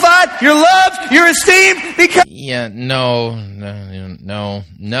qualified, you're loved, you're esteemed. Because no.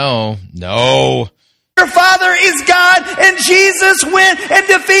 your Father is God, and Jesus went and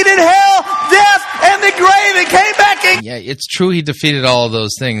defeated hell, death, and the grave, and came back and... Yeah, it's true he defeated all of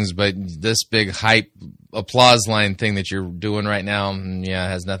those things, but this big hype applause line thing that you're doing right now,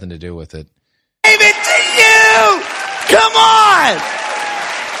 has nothing to do with it. Gave it to you! Come on!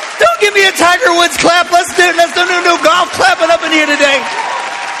 Don't give me a Tiger Woods clap. Let's do no golf clapping up in here today.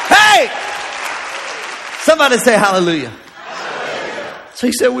 Hey! Somebody say hallelujah. So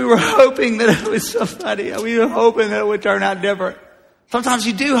he said, we were hoping that it was somebody. We were hoping that it would turn out different. Sometimes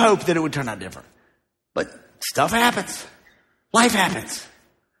you do hope that it would turn out different. But stuff happens. Life happens.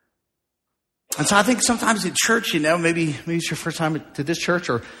 And so I think sometimes at church, maybe it's your first time to this church,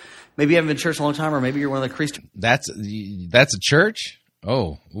 or maybe you haven't been to church a long time, or maybe you're one of the Kristian. That's a church?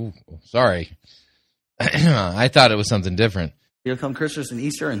 Oh, sorry. I thought it was something different. You'll come Christmas and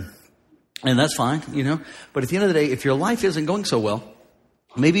Easter, and that's fine, But at the end of the day, if your life isn't going so well,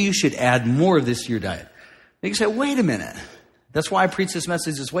 maybe you should add more of this to your diet. You can say, wait a minute. That's why I preach this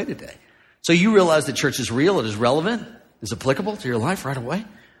message this way today. So you realize that church is real, it is relevant, is applicable to your life right away.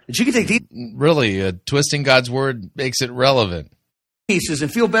 That you can take these... Really, twisting God's word makes it relevant. pieces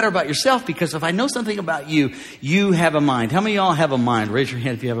and feel better about yourself, because if I know something about you, you have a mind. How many of y'all have a mind? Raise your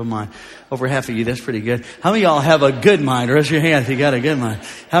hand if you have a mind. Over half of you, that's pretty good. How many of y'all have a good mind? Raise your hand if you got a good mind.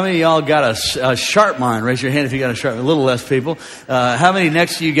 How many of y'all got a sharp mind? Raise your hand if you got a sharp mind. A little less people. How many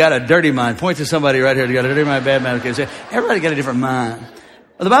next to you got a dirty mind? Point to somebody right here. You got a dirty mind, bad mind. Okay, so everybody got a different mind.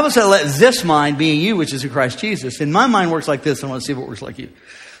 Well, the Bible said, let this mind be in you, which is in Christ Jesus. And my mind works like this. I want to see what works like you.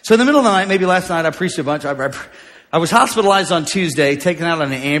 So in the middle of the night, maybe last night, I preached a bunch. I was hospitalized on Tuesday, taken out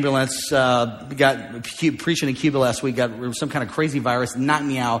on an ambulance, got preaching in Cuba last week, got some kind of crazy virus, knocked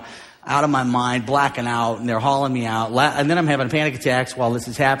me out of my mind, blacking out, and they're hauling me out. And then I'm having panic attacks while this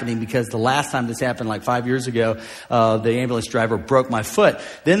is happening, because the last time this happened, like 5 years ago, the ambulance driver broke my foot.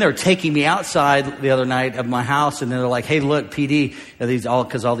 Then they're taking me outside the other night of my house, and they're like, hey, look, PD,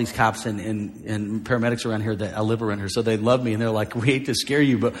 because all these cops and paramedics around here, that I live around here, so they love me, and they're like, we hate to scare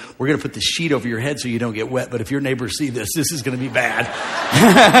you, but we're going to put the sheet over your head so you don't get wet, but if your neighbors see this is going to be bad.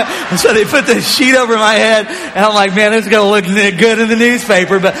 So they put the sheet over my head, and I'm like, man, this is going to look good in the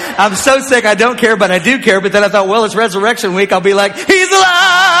newspaper, but I'm so sick, I don't care, but I do care. But then I thought, well, it's Resurrection Week. I'll be like, he's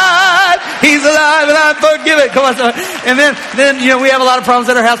alive! He's alive, and I forgive it. Come on, son. And then, we have a lot of problems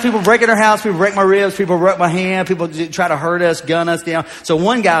at our house. People break in our house. People break my ribs. People break my hand. People try to hurt us, gun us down. So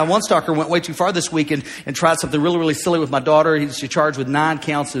one stalker went way too far this week and tried something really, really silly with my daughter. He's charged with 9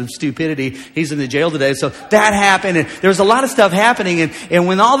 counts of stupidity. He's in the jail today. So that happened. And there was a lot of stuff happening. And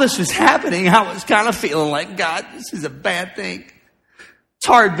when all this was happening, I was kind of feeling like, God, this is a bad thing. It's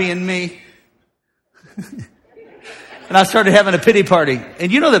hard being me. And I started having a pity party.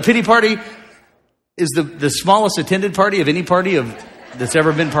 And the pity party is the smallest attended party of any party that's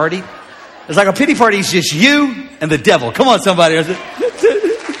ever been partied. It's like a pity party is just you and the devil. Come on, somebody.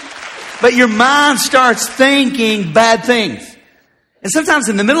 But your mind starts thinking bad things. And sometimes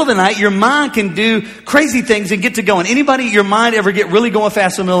in the middle of the night, your mind can do crazy things and get to going. Anybody, your mind ever get really going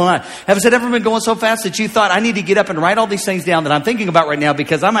fast in the middle of the night? Has it ever been going so fast that you thought, I need to get up and write all these things down that I'm thinking about right now,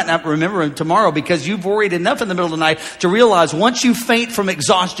 because I might not remember them tomorrow, because you've worried enough in the middle of the night to realize once you faint from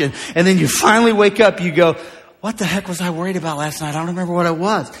exhaustion and then you finally wake up, you go, what the heck was I worried about last night? I don't remember what it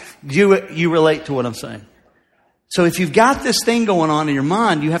was. You relate to what I'm saying. So if you've got this thing going on in your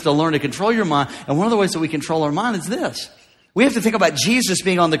mind, you have to learn to control your mind. And one of the ways that we control our mind is this. We have to think about Jesus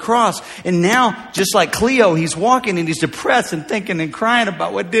being on the cross. And now, just like Cleo, he's walking and he's depressed and thinking and crying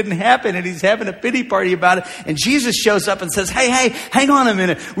about what didn't happen. And he's having a pity party about it. And Jesus shows up and says, hey, hang on a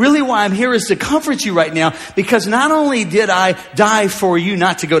minute. Really why I'm here is to comfort you right now. Because not only did I die for you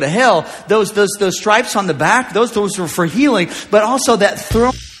not to go to hell, those stripes on the back, those were for healing. But also that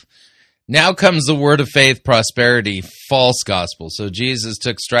throne. Now comes the word of faith, prosperity, false gospel. So Jesus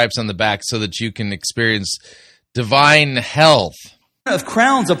took stripes on the back so that you can experience divine health. Of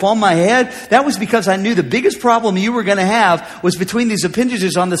crowns upon my head, that was because I knew the biggest problem you were going to have was between these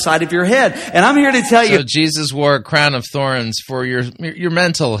appendages on the side of your head. And I'm here to tell you, so Jesus wore a crown of thorns for your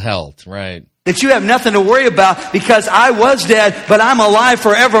mental health, right? That you have nothing to worry about, because I was dead, but I'm alive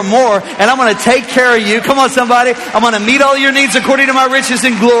forevermore, and I'm going to take care of you. Come on, somebody. I'm going to meet all your needs according to my riches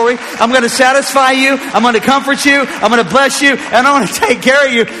and glory. I'm going to satisfy you. I'm going to comfort you. I'm going to bless you, and I'm going to take care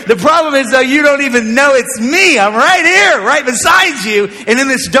of you. The problem is, though, you don't even know it's me. I'm right here, right beside you, and in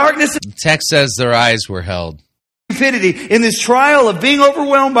this darkness. The text says their eyes were held. In this trial of being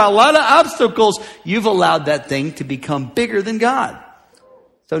overwhelmed by a lot of obstacles, you've allowed that thing to become bigger than God.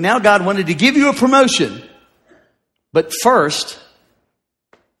 So now God wanted to give you a promotion. But first,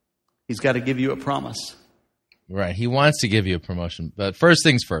 He's got to give you a promise. Right. He wants to give you a promotion. But first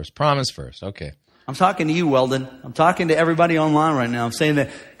things first. Promise first. Okay. I'm talking to you, Weldon. I'm talking to everybody online right now. I'm saying that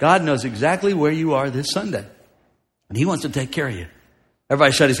God knows exactly where you are this Sunday. And He wants to take care of you.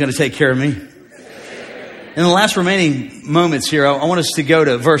 Everybody shout, He's going to take care of me. In the last remaining moments here, I want us to go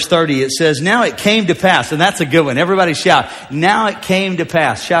to verse 30. It says, now it came to pass. And that's a good one. Everybody shout, now it came to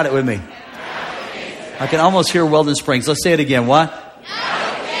pass. Shout it with me. I can almost hear Weldon Springs. Let's say it again. What?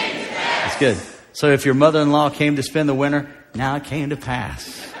 Now it came to pass. That's good. So if your mother-in-law came to spend the winter, now it came to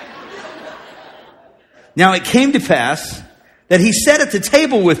pass. Now it came to pass that He sat at the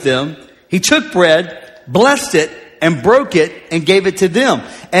table with them. He took bread, blessed it, and broke it and gave it to them.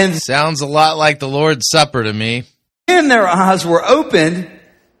 And sounds a lot like the Lord's Supper to me. And their eyes were opened, and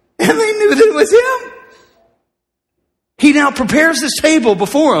they knew that it was Him. He now prepares this table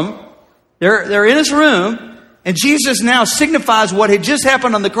before them. They're in His room, and Jesus now signifies what had just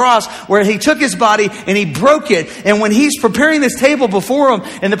happened on the cross, where He took His body and He broke it. And when He's preparing this table before them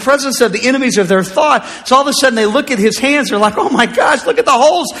in the presence of the enemies of their thought, so all of a sudden they look at His hands. They're like, oh my gosh, look at the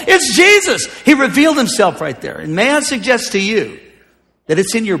holes. It's Jesus. He revealed Himself right there. And may I suggest to you that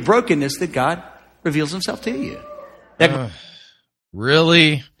it's in your brokenness that God reveals Himself to you.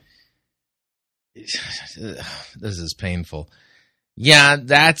 Really? This is painful. Yeah,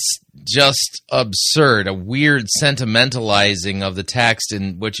 that's just absurd. A weird sentimentalizing of the text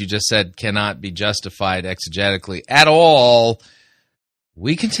in what you just said cannot be justified exegetically at all.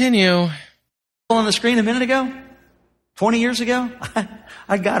 We continue. On the screen a minute ago, 20 years ago,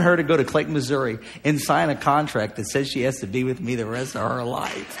 I got her to go to Clayton, Missouri and sign a contract that says she has to be with me the rest of her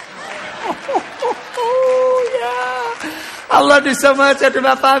life. Oh, yeah. I loved her so much. After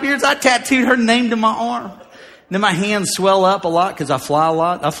about 5 years, I tattooed her name to my arm. Then my hands swell up a lot because I fly a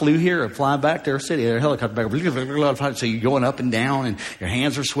lot. I flew here and fly back to her city. A helicopter back. So you're going up and down and your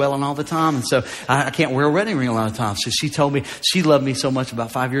hands are swelling all the time. And so I can't wear a wedding ring a lot of times. So she told me she loved me so much about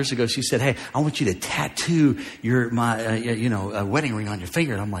 5 years ago. She said, hey, I want you to tattoo my wedding ring on your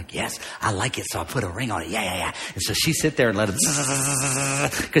finger. And I'm like, yes, I like it. So I put a ring on it. Yeah. And so she sit there and let it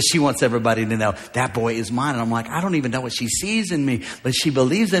because she wants everybody to know that boy is mine. And I'm like, I don't even know what she sees in me, but she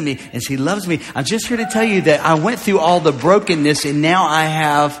believes in me and she loves me. I'm just here to tell you that I went through all the brokenness and now I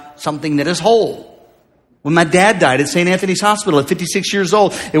have something that is whole. When my dad died at St. Anthony's Hospital at 56 years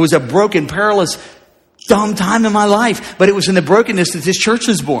old, it was a broken, perilous, dumb time in my life. But it was in the brokenness that this church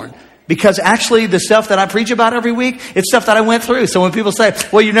was born. Because actually the stuff that I preach about every week, it's stuff that I went through. So when people say,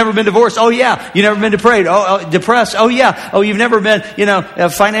 well, you've never been divorced. Oh, yeah. You've never been depressed. Oh, yeah. Oh, you've never been,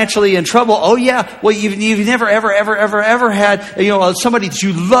 financially in trouble. Oh, yeah. Well, you've never, ever had, somebody that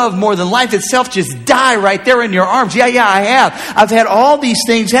you love more than life itself just die right there in your arms. Yeah, I have. I've had all these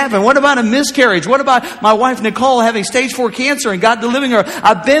things happen. What about a miscarriage? What about my wife, Nicole, having stage 4 cancer and God delivering her?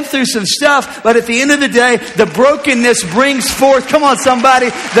 I've been through some stuff, but at the end of the day, the brokenness brings forth, come on, somebody,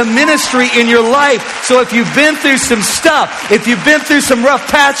 the ministry in your life. So if you've been through some stuff, if you've been through some rough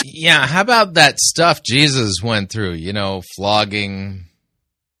patches. Yeah, how about that stuff Jesus went through? Flogging,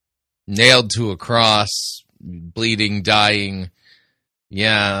 nailed to a cross, bleeding, dying.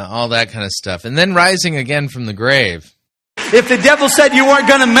 Yeah, all that kind of stuff. And then rising again from the grave. If the devil said you weren't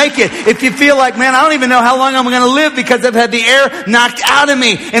going to make it, if you feel like, man, I don't even know how long I'm going to live because I've had the air knocked out of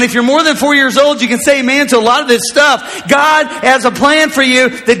me. And if you're more than 4 years old, you can say amen to a lot of this stuff. God has a plan for you.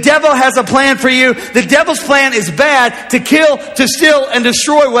 The devil has a plan for you. The devil's plan is bad, to kill, to steal, and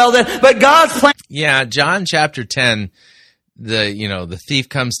destroy. Well, but God's plan. Yeah, John chapter 10, the thief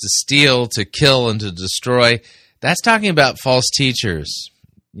comes to steal, to kill, and to destroy. That's talking about false teachers.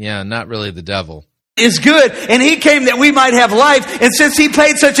 Yeah, not really the devil. Is good, and he came that we might have life, and since he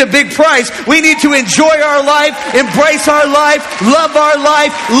paid such a big price, we need to enjoy our life, embrace our life, love our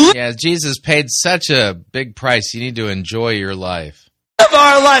life. Yeah, Jesus paid such a big price, you need to enjoy your life. Live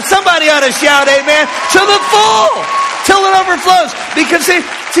our life. Somebody ought to shout amen to the full, till it overflows, because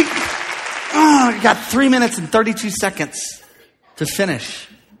I got 3 minutes and 32 seconds to finish.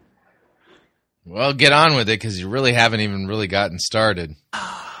 Well, get on with it, because you really haven't even really gotten started.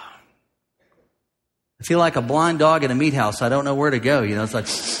 I feel like a blind dog in a meat house. I don't know where to go. It's like,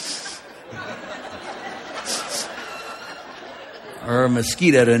 or a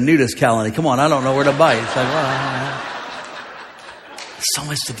mosquito at a nudist colony. Come on, I don't know where to bite. It's like, well, so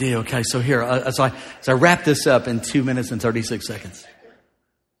much to do. Okay, so here, as I wrap this up in 2 minutes and 36 seconds.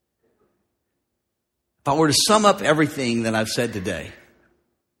 If I were to sum up everything that I've said today,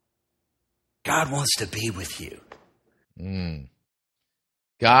 God wants to be with you.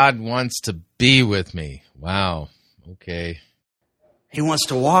 God wants to be with me. Wow. Okay. He wants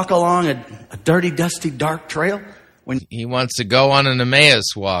to walk along a dirty, dusty, dark trail. He wants to go on an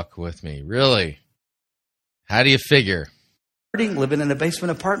Emmaus walk with me. Really? How do you figure? Living in a basement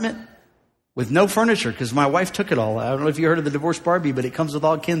apartment with no furniture because my wife took it all. I don't know if you heard of the divorced Barbie, but it comes with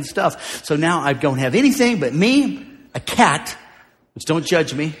all Ken's stuff. So now I don't have anything but me, a cat, which don't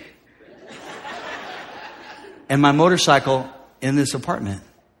judge me, and my motorcycle in this apartment.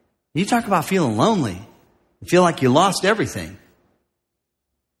 You talk about feeling lonely. You feel like you lost everything.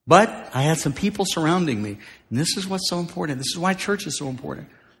 But I had some people surrounding me. And this is what's so important. This is why church is so important.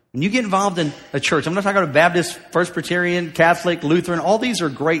 When you get involved in a church, I'm not talking about Baptist, Presbyterian, Catholic, Lutheran. All these are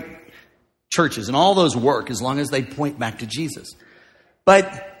great churches. And all those work as long as they point back to Jesus.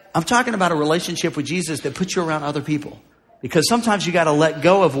 But I'm talking about a relationship with Jesus that puts you around other people. Because sometimes you got to let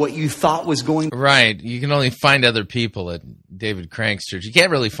go of what you thought was going. Right. You can only find other people at David Crank's church. You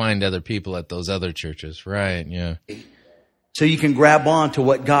can't really find other people at those other churches. Right. Yeah. So you can grab on to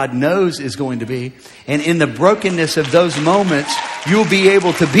what God knows is going to be. And in the brokenness of those moments, you'll be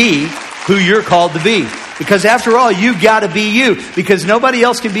able to be who you're called to be. Because after all, you got to be you. Because nobody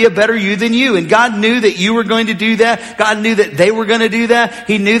else can be a better you than you. And God knew that you were going to do that. God knew that they were going to do that.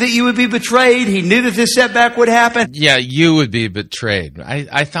 He knew that you would be betrayed. He knew that this setback would happen. Yeah, you would be betrayed.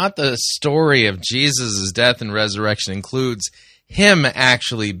 I thought the story of Jesus' death and resurrection includes him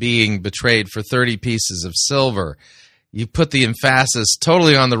actually being betrayed for 30 pieces of silver. You put the emphasis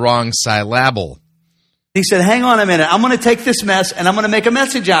totally on the wrong syllable. He said, hang on a minute. I'm going to take this mess and I'm going to make a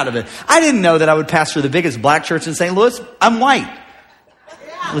message out of it. I didn't know that I would pastor the biggest black church in St. Louis. I'm white.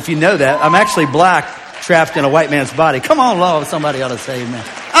 Well, if you know that, I'm actually black, trapped in a white man's body. Come on, Lord. Somebody ought to say amen.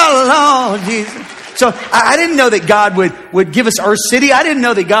 Oh, Lord Jesus. So I didn't know that God would give us Earth City. I didn't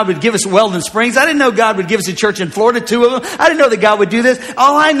know that God would give us Weldon Springs. I didn't know God would give us a church in Florida, 2 of them. I didn't know that God would do this.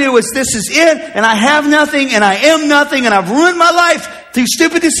 All I knew was this is it, and I have nothing, and I am nothing, and I've ruined my life through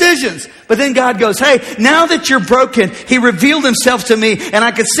stupid decisions. But then God goes, hey, now that you're broken, He revealed Himself to me, and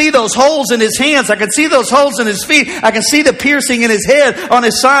I could see those holes in His hands. I could see those holes in His feet. I can see the piercing in His head on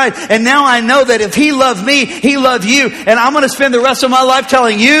His side. And now I know that if He loved me, He loved you. And I'm going to spend the rest of my life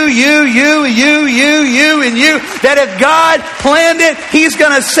telling you, and you, that if God planned it, He's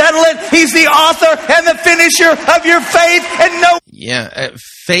going to settle it. He's the author and the finisher of your faith. And no... Yeah,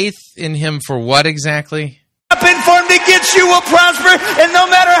 faith in Him for what exactly? Weapon formed against you will prosper, and no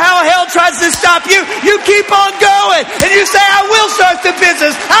matter how hell tries to stop you, you keep on going. And you say, I will start the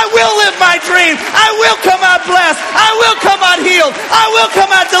business. I will live my dream. I will come out blessed. I will come out healed. I will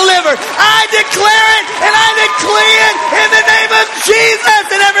come out delivered. I declare it, and I decree it in the name of Jesus.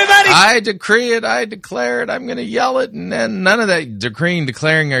 And everybody... I decree it. I declare it. I'm going to yell it. And then none of that decreeing,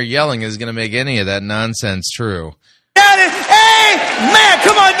 declaring, or yelling is going to make any of that nonsense true. Amen.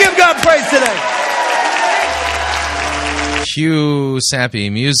 Come on, give God praise today. Cue sappy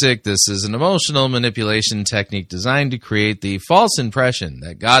music. This is an emotional manipulation technique designed to create the false impression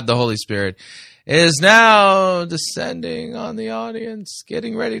that God the Holy Spirit is now descending on the audience,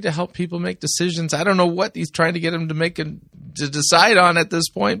 getting ready to help people make decisions. I don't know what He's trying to get them to decide on at this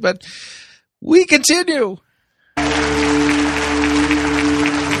point, but we continue.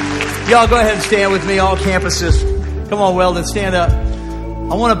 Y'all go ahead and stand with me, all campuses. Come on, Weldon, stand up.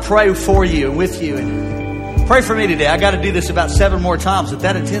 I want to pray for you and with you. And pray for me today. I got to do this about 7 more times with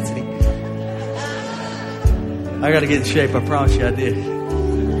that intensity. I got to get in shape. I promise you I did.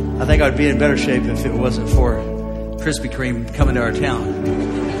 I think I would be in better shape if it wasn't for Krispy Kreme coming to our town.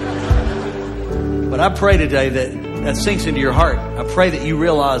 But I pray today that sinks into your heart. I pray that you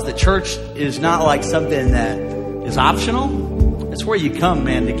realize that church is not like something that is optional. It's where you come,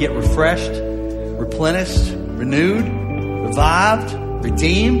 man, to get refreshed, replenished, renewed, revived,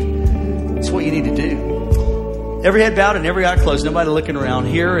 redeemed. It's what you need to do. Every head bowed and every eye closed, nobody looking around.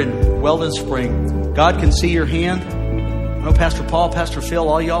 Here in Weldon Spring, God can see your hand. I know Pastor Paul, Pastor Phil,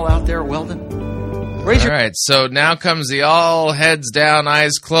 all y'all out there at Weldon. All right, so now comes the all heads down,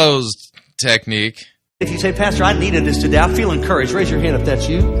 eyes closed technique. If you say, Pastor, I needed this today, I feel encouraged. Raise your hand if that's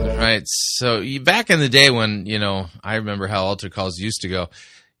you. All right, so back in the day when, I remember how altar calls used to go,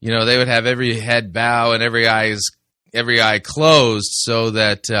 they would have every head bow and every eye closed so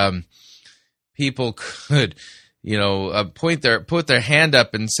that people could... put their hand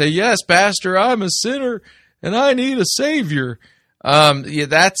up and say, yes, Pastor, I'm a sinner and I need a Savior.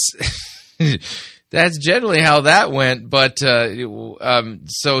 That's that's generally how that went. But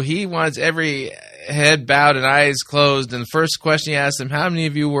so he wants every head bowed and eyes closed. And the first question he asked him, how many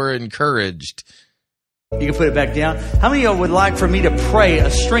of you were encouraged? You can put it back down. How many of you would like for me to pray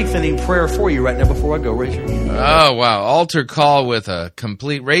a strengthening prayer for you right now before I go? Raise your hand. Oh, wow. Altar call with a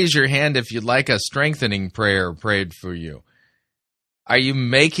complete... Raise your hand if you'd like a strengthening prayer prayed for you. Are you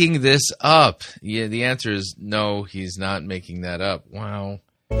making this up? Yeah, the answer is no, he's not making that up. Wow.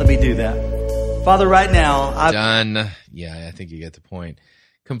 Let me do that. Father, right now... Done. Yeah, I think you get the point.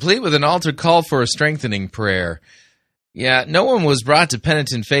 Complete with an altar call for a strengthening prayer. Yeah, no one was brought to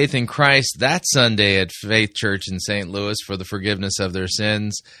penitent faith in Christ that Sunday at Faith Church in St. Louis for the forgiveness of their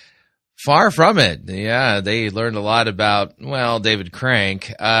sins. Far from it. Yeah, they learned a lot about, David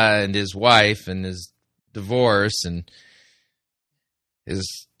Crank and his wife and his divorce and his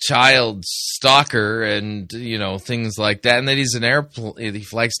child stalker and, things like that. And that he's he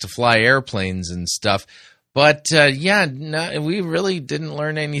likes to fly airplanes and stuff. But, we really didn't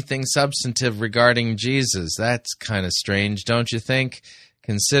learn anything substantive regarding Jesus. That's kind of strange, don't you think?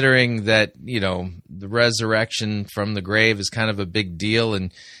 Considering that, the resurrection from the grave is kind of a big deal,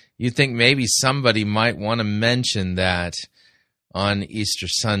 and you think maybe somebody might want to mention that on Easter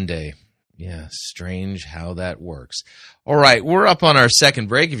Sunday. Yeah, strange how that works. All right, we're up on our second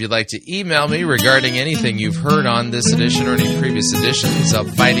break. If you'd like to email me regarding anything you've heard on this edition or any previous editions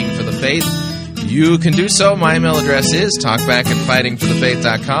of Fighting for the Faith, you can do so. My email address is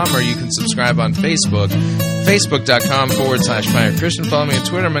talkback@fightingforthefaith.com, or you can subscribe on Facebook, facebook.com/Pirate Christian. Follow me on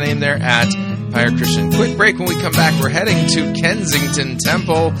Twitter, my name there, @Pirate Christian. Quick break. When we come back, we're heading to Kensington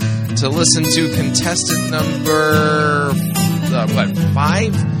Temple to listen to contestant number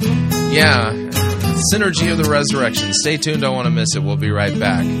 5? Yeah. Synergy of the Resurrection. Stay tuned. Don't want to miss it. We'll be right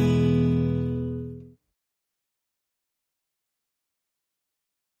back.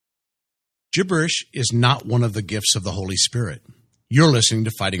 Gibberish is not one of the gifts of the Holy Spirit. You're listening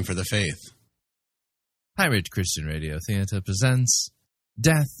to Fighting for the Faith. Pirate Christian Radio Theater presents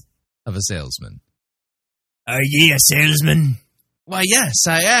Death of a Salesman. Are ye a salesman? Why, yes,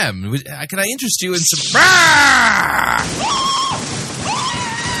 I am. Can I interest you in some...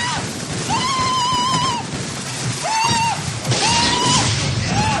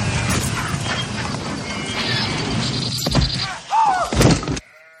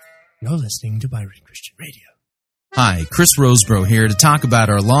 You're listening to Pirate Christian Radio. Hi, Chris Rosebrough here to talk about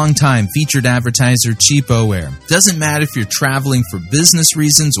our longtime featured advertiser, Cheapo Air. Doesn't matter if you're traveling for business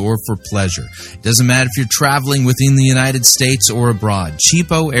reasons or for pleasure. Doesn't matter if you're traveling within the United States or abroad.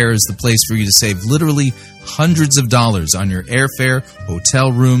 Cheapo Air is the place for you to save literally hundreds of dollars on your airfare,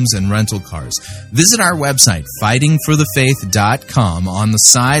 hotel rooms, and rental cars. Visit our website, fightingforthefaith.com. On the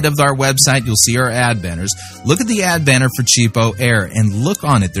side of our website, you'll see our ad banners. Look at the ad banner for Cheapo Air and look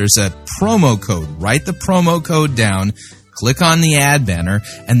on it. There's a promo code. Write the promo code down. Click on the ad banner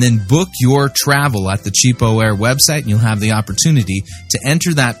and then book your travel at the Cheapo Air website, and you'll have the opportunity to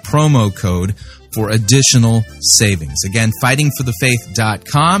enter that promo code for additional savings. Again,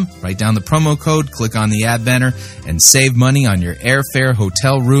 fightingforthefaith.com. Write down the promo code, click on the ad banner, and save money on your airfare,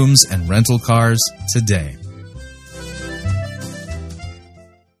 hotel rooms, and rental cars today.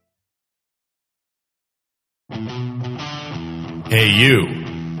 Hey, you.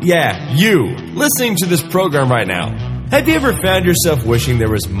 Yeah, you. Listening to this program right now. Have you ever found yourself wishing there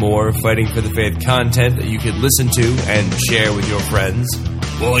was more Fighting for the Faith content that you could listen to and share with your friends?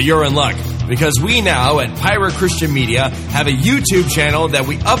 Well, you're in luck, because we now at Pirate Christian Media have a YouTube channel that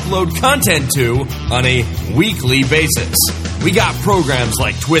we upload content to on a weekly basis. We got programs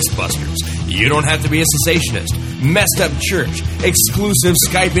like Twist Busters, You Don't Have to Be a Cessationist, Messed Up Church, exclusive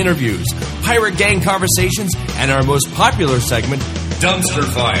Skype interviews, Pirate Gang conversations, and our most popular segment, Dumpster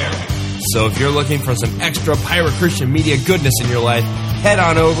Fire. So if you're looking for some extra Pirate Christian Media goodness in your life, head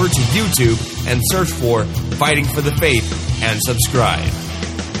on over to YouTube and search for Fighting for the Faith and subscribe.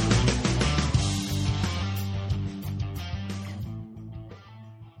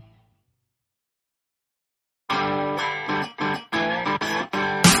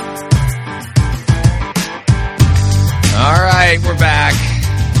 All right, we're back.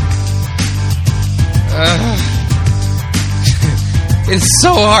 It's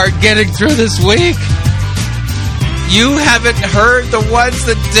so hard getting through this week. You haven't heard the ones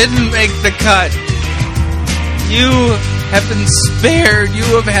that didn't make the cut. You have been spared. You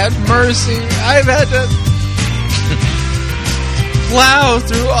have had mercy. I've had to plow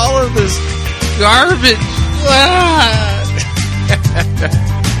through all of this garbage.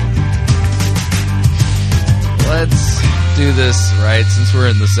 Let's do this right since we're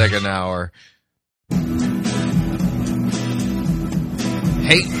in the second hour.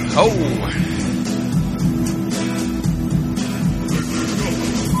 Hey, ho!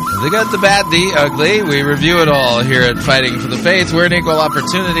 The good, the bad, the ugly. We review it all here at Fighting for the Faith. We're an equal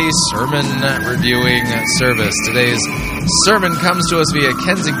opportunity sermon reviewing service. Today's sermon comes to us via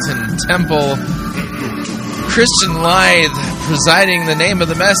Kensington Temple. Kristian Lythe presiding. The name of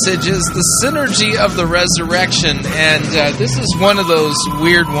the message is The Synergy of the Resurrection. And this is one of those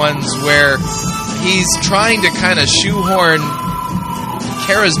weird ones where he's trying to kind of shoehorn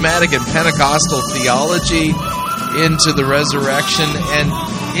charismatic and Pentecostal theology into the resurrection, and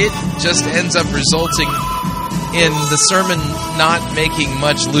it just ends up resulting in the sermon not making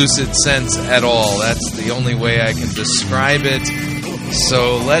much lucid sense at all. That's the only way I can describe it.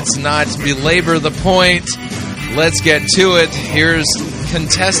 So let's not belabor the point. Let's get to it. Here's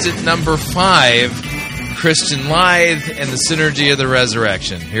contestant number 5, Kristian Lythe and the Synergy of the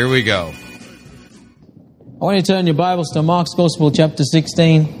Resurrection. Here we go. I want you to turn your Bibles to Mark's Gospel, chapter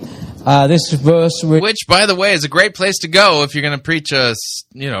 16. This verse, which, by the way, is a great place to go if you're going to preach a,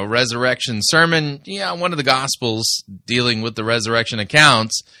 resurrection sermon. Yeah, one of the Gospels dealing with the resurrection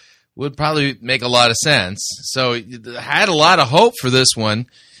accounts would probably make a lot of sense. So I had a lot of hope for this one,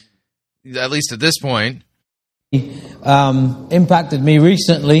 at least at this point. Impacted me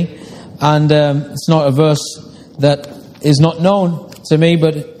recently, and it's not a verse that is not known to me,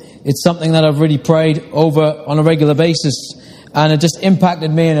 but it's something that I've really prayed over on a regular basis, and it just impacted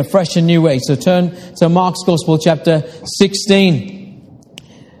me in a fresh and new way. So turn to Mark's Gospel, chapter 16,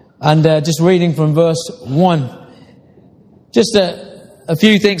 and just reading from verse 1. Just a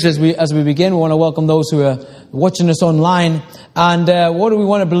few things as we begin. We want to welcome those who are watching us online. And what do we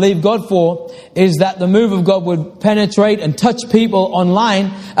want to believe God for is that the move of God would penetrate and touch people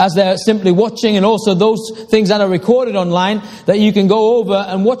online as they're simply watching, and also those things that are recorded online, that you can go over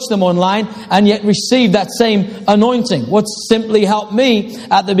and watch them online and yet receive that same anointing. What simply helped me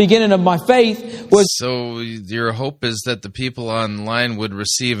at the beginning of my faith was... So your hope is that the people online would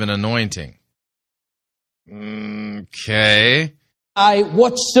receive an anointing. Okay. I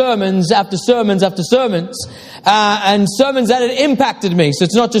watched sermons after sermons after sermons, and sermons that had impacted me. So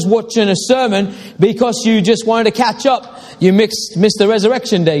it's not just watching a sermon because you just wanted to catch up. You missed the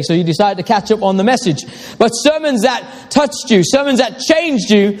resurrection day, so you decided to catch up on the message. But sermons that touched you, sermons that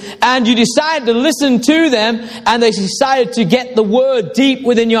changed you, and you decided to listen to them, and they decided to get the word deep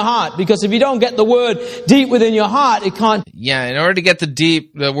within your heart. Because if you don't get the word deep within your heart, it can't... Yeah, in order to get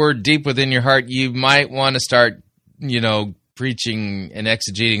the word deep within your heart, you might want to start, preaching and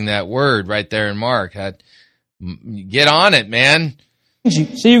exegeting that word right there in Mark. Get on it, man.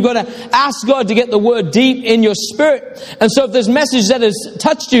 So you've got to ask God to get the word deep in your spirit. And so if there's message that has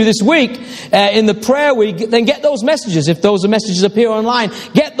touched you this week in the prayer week, then get those messages. If those messages appear online,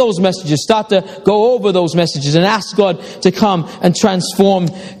 get those messages. Start to go over those messages and ask God to come and transform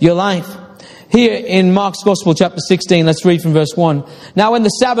your life. Here in Mark's Gospel, chapter 16, let's read from verse 1. Now when the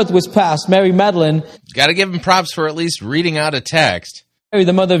Sabbath was past, Mary Magdalene... Got to give him props for at least reading out a text. Mary,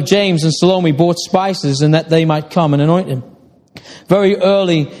 the mother of James, and Salome bought spices, and that they might come and anoint him. Very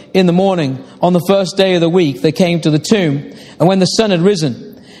early in the morning, on the first day of the week, they came to the tomb, and when the sun had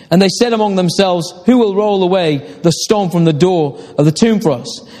risen, and they said among themselves, who will roll away the stone from the door of the tomb for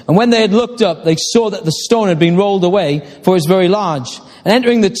us? And when they had looked up, they saw that the stone had been rolled away, for it was very large. And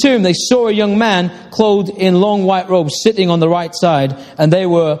entering the tomb, they saw a young man clothed in long white robes sitting on the right side, and they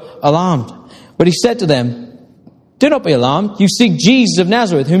were alarmed. But he said to them, do not be alarmed. You seek Jesus of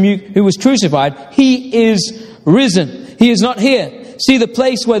Nazareth, who was crucified. He is risen. He is not here. See the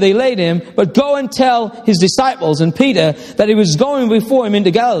place where they laid him, but go and tell his disciples and Peter that he was going before him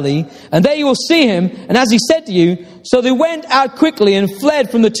into Galilee, and there you will see him, and as he said to you. So they went out quickly and fled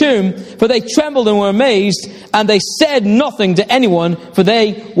from the tomb, for they trembled and were amazed, and they said nothing to anyone, for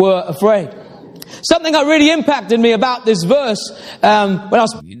they were afraid. Something that really impacted me about this verse, when I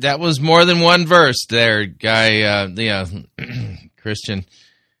was... That was more than one verse there, guy, Kristian.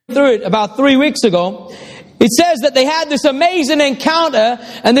 Through it about 3 weeks ago. It says that they had this amazing encounter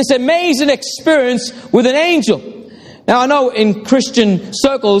and this amazing experience with an angel. Now, I know in Christian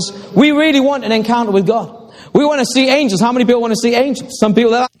circles, we really want an encounter with God. We want to see angels. How many people want to see angels? Some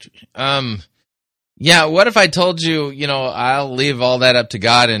people that... Yeah, what if I told you, I'll leave all that up to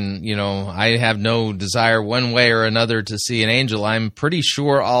God and, I have no desire one way or another to see an angel. I'm pretty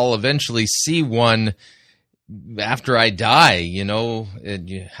sure I'll eventually see one after I die,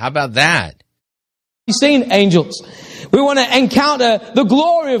 How about that? Seen angels. We want to encounter the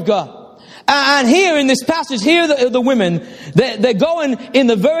glory of God. And here in this passage, here the women, they're going in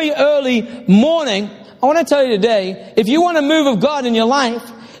the very early morning. I want to tell you today, if you want a move of God in your life,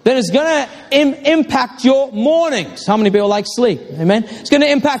 then it's going to impact your mornings. How many people like sleep? Amen? It's going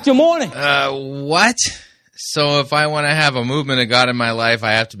to impact your morning. What? So if I want to have a movement of God in my life,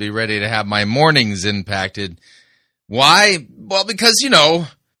 I have to be ready to have my mornings impacted. Why? Well, because,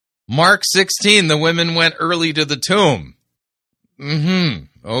 Mark 16, the women went early to the tomb.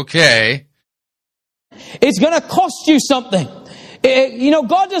 Okay. It's going to cost you something.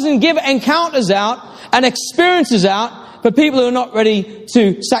 God doesn't give encounters out and experiences out for people who are not ready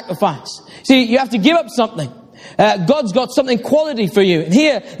to sacrifice. See, you have to give up something. God's got something quality for you. And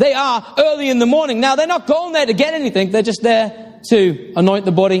here they are early in the morning. Now, they're not going there to get anything. They're just there to anoint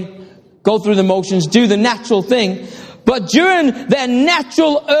the body, go through the motions, do the natural thing. But during their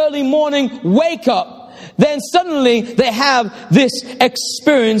natural early morning wake up, then suddenly they have this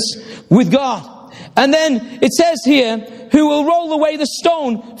experience with God. And then it says here, who will roll away the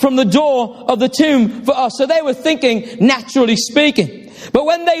stone from the door of the tomb for us. So they were thinking, naturally speaking. But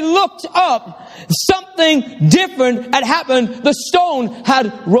when they looked up, something different had happened. The stone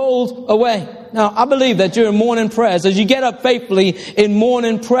had rolled away. Now, I believe that during morning prayers, as you get up faithfully in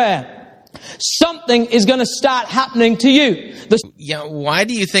morning prayer, something is going to start happening to you. Yeah, why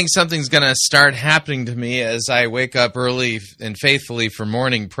do you think something's going to start happening to me as I wake up early and faithfully for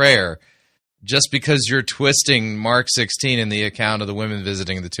morning prayer? Just because you're twisting Mark 16 in the account of the women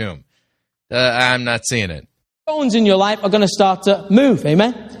visiting the tomb. I'm not seeing it. Stones in your life are going to start to move,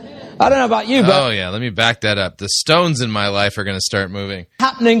 amen? I don't know about you, but... Oh, yeah, let me back that up. The stones in my life are going to start moving.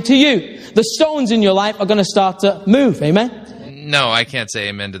 Happening to you. The stones in your life are going to start to move, amen? No, I can't say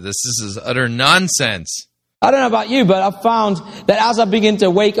amen to this. This is utter nonsense. I don't know about you, but I've found that as I begin to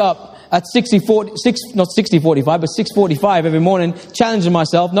wake up at 6:45 every morning, challenging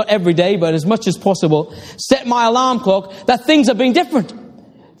myself, not every day, but as much as possible, set my alarm clock, that things have been different.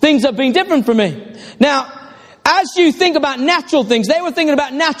 Things have been different for me. Now, as you think about natural things, they were thinking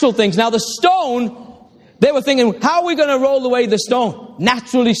about natural things. Now, the stone, they were thinking, how are we going to roll away the stone?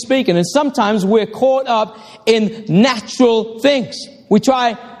 Naturally speaking. And sometimes we're caught up in natural things. We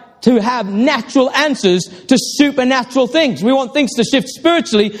try to have natural answers to supernatural things. We want things to shift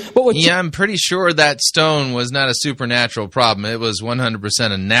spiritually, but I'm pretty sure that stone was not a supernatural problem. It was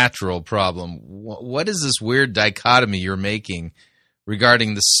 100% a natural problem. What is this weird dichotomy you're making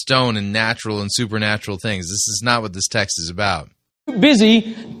regarding the stone and natural and supernatural things? This is not what this text is about.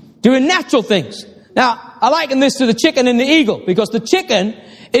 Busy doing natural things. Now, I liken this to the chicken and the eagle, because the chicken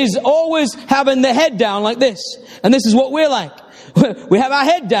is always having the head down like this. And this is what we're like. We have our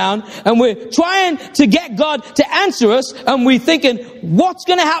head down and we're trying to get God to answer us, and we're thinking, what's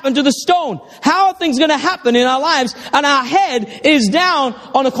going to happen to the stone? How are things going to happen in our lives? And our head is down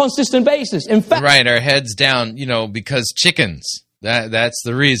on a consistent basis. In fact, right, our head's down, because chickens. That's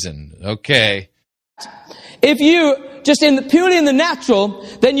the reason. Okay. If you just purely in the natural,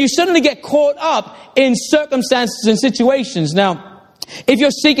 then you suddenly get caught up in circumstances and situations. Now, if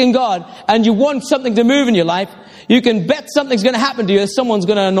you're seeking God and you want something to move in your life, you can bet something's going to happen to you. Someone's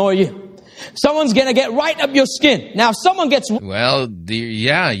going to annoy you. Someone's going to get right up your skin. Now, if someone gets... Well,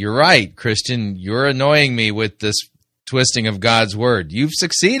 you're right, Kristian. You're annoying me with this twisting of God's word. You've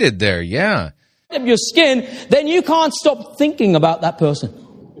succeeded there, yeah. Up your skin, then you can't stop thinking about that person.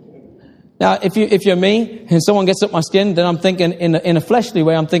 Now, if you're me and someone gets up my skin, then I'm thinking in a fleshly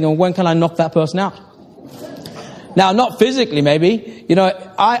way, I'm thinking, when can I knock that person out? Now, not physically, maybe.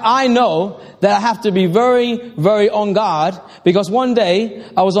 I know that I have to be very, very on guard, because one day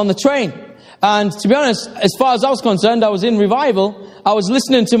I was on the train. And to be honest, as far as I was concerned, I was in revival. I was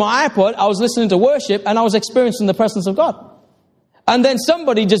listening to my iPod. I was listening to worship, and I was experiencing the presence of God. And then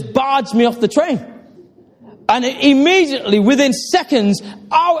somebody just barged me off the train. And immediately, within seconds,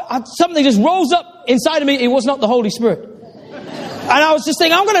 something just rose up inside of me. It was not the Holy Spirit. And I was just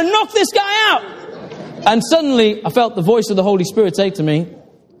thinking, I'm going to knock this guy out. And suddenly, I felt the voice of the Holy Spirit say to me,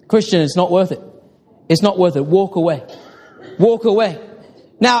 Kristian, it's not worth it. It's not worth it. Walk away. Walk away.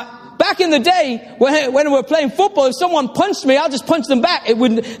 Now, back in the day, when we were playing football, if someone punched me, I'll just punch them back.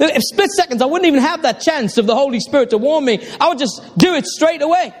 In split seconds, I wouldn't even have that chance of the Holy Spirit to warn me. I would just do it straight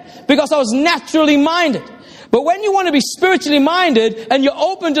away, because I was naturally minded. But when you want to be spiritually minded and you're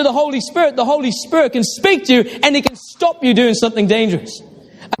open to the Holy Spirit can speak to you and it can stop you doing something dangerous.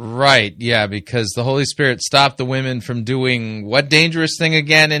 Right, yeah, because the Holy Spirit stopped the women from doing what dangerous thing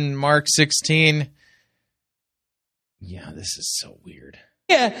again in Mark 16? Yeah, this is so weird.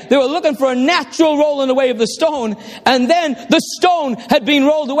 Yeah, they were looking for a natural rolling away of the stone, and then the stone had been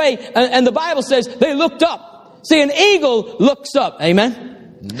rolled away, and the Bible says they looked up. See, an eagle looks up, amen?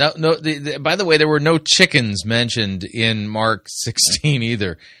 No. By the way, there were no chickens mentioned in Mark 16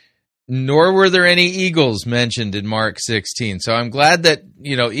 either. Nor were there any eagles mentioned in Mark 16. So I'm glad that,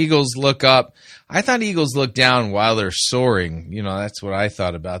 eagles look up. I thought eagles look down while they're soaring. That's what I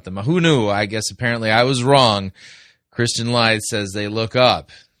thought about them. Who knew? I guess apparently I was wrong. Kristian Lythe says they look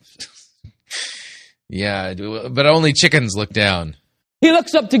up. Yeah, but only chickens look down. He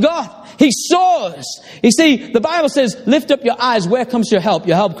looks up to God. He soars. You see, the Bible says, lift up your eyes. Where comes your help?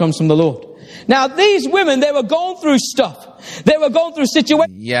 Your help comes from the Lord. Now, these women, they were going through stuff. They were going through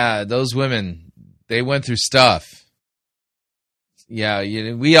situations. Yeah, those women, they went through stuff. Yeah,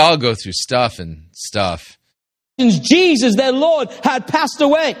 we all go through stuff and stuff. Jesus, their Lord, had passed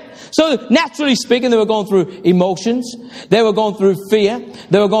away. So naturally speaking, they were going through emotions. They were going through fear.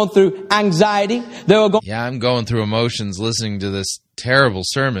 They were going through anxiety. Yeah, I'm going through emotions listening to this terrible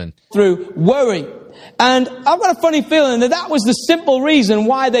sermon. Through worry. And I've got a funny feeling that was the simple reason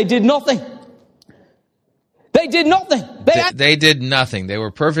why they did nothing. They did nothing. They did nothing. They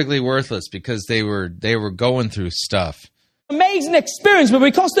were perfectly worthless because they were going through stuff. Amazing experience, but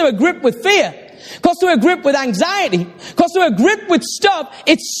because they were gripped with fear, because they were gripped with anxiety, because they were gripped with stuff,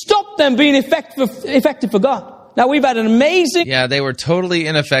 it stopped them being effective for God. Now, we've had an amazing... Yeah, they were totally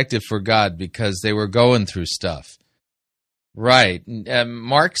ineffective for God because they were going through stuff. Right.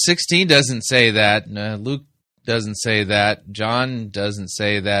 Mark 16 doesn't say that. Luke doesn't say that. John doesn't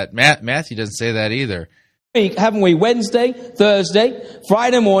say that. Matthew doesn't say that either. Haven't we? Wednesday, Thursday,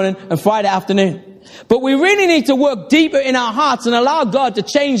 Friday morning, and Friday afternoon. But we really need to work deeper in our hearts and allow God to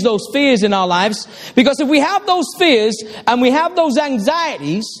change those fears in our lives. Because if we have those fears and we have those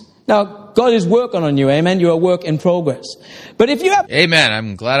anxieties, Now, God is working on you, amen? You're a work in progress. But if you have Amen.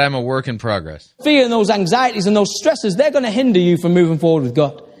 I'm glad I'm a work in progress. fear and those anxieties and those stresses, they're going to hinder you from moving forward with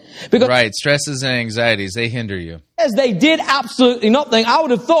God. Because Right, stresses and anxieties, they hinder you. as they did absolutely nothing, I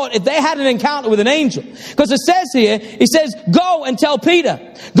would have thought if they had an encounter with an angel. Because it says here, it says, go and tell Peter.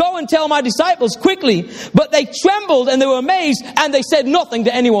 Go and tell my disciples quickly. But they trembled and they were amazed and they said nothing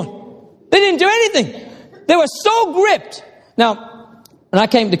to anyone. They didn't do anything. They were so gripped. Now, when I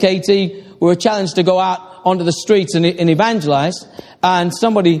came to KT, we were challenged to go out onto the streets and evangelize. And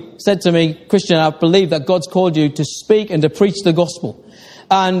somebody said to me, Kristian, I believe that God's called you to speak and to preach the gospel.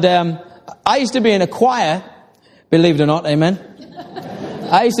 And I used to be in a choir, believe it or not, amen.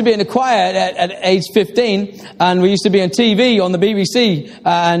 I used to be in a choir at age 15, and we used to be on TV on the BBC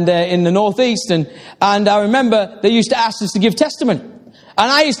and in the Northeast. And I remember they used to ask us to give testimony. And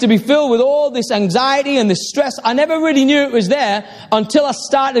I used to be filled with all this anxiety and this stress. I never really knew it was there until I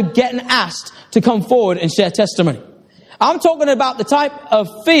started getting asked to come forward and share testimony. I'm talking about the type of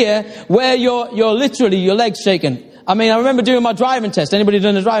fear where you're literally, your legs shaking. I mean, I remember doing my driving test. Anybody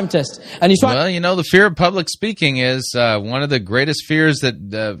done a driving test? And Well, you know, the fear of public speaking is one of the greatest fears that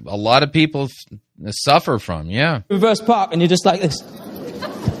a lot of people suffer from, yeah. Reverse park and you're just like this.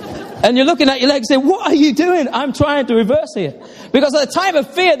 And you're looking at your legs and say, what are you doing? I'm trying to reverse here. Because of the type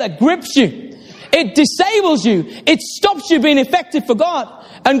of fear that grips you, it disables you, it stops you being effective for God.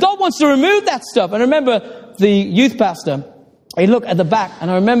 And God wants to remove that stuff. And I remember the youth pastor, he looked at the back,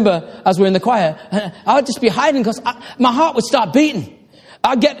 and I remember as we were in the choir, I would just be hiding because my heart would start beating.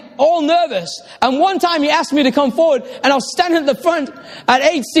 I'd get all nervous. And one time he asked me to come forward, and I was standing at the front at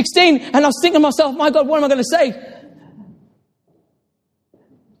age 16, and I was thinking to myself, my God, what am I going to say?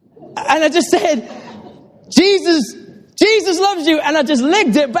 And I just said, Jesus loves you. And I just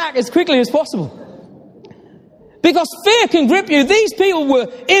legged it back as quickly as possible. Because fear can grip you. These people were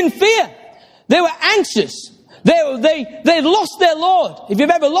in fear. They were anxious. They lost their Lord. If you've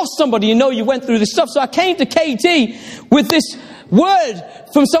ever lost somebody, you know you went through this stuff. So I came to KT with this word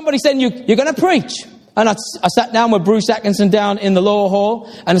from somebody saying, you're going to preach. And I sat down with Bruce Atkinson down in the lower hall,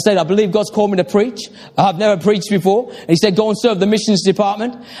 and I said, I believe God's called me to preach. I've never preached before. And he said, go and serve the missions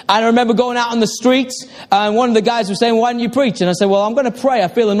department. And I remember going out on the streets, and one of the guys was saying, why don't you preach? And I said, well, I'm going to pray. I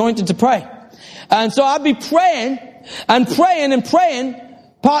feel anointed to pray. And so I'd be praying and praying and praying,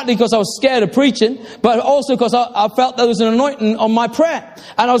 partly because I was scared of preaching, but also because I felt there was an anointing on my prayer.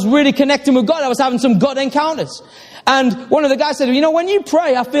 And I was really connecting with God. I was having some God encounters. And one of the guys said, you know, when you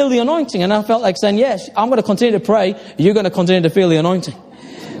pray, I feel the anointing. And I felt like saying, yes, I'm going to continue to pray. You're going to continue to feel the anointing.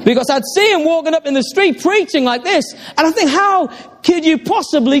 Because I'd see him walking up in the street preaching like this. And I think, how could you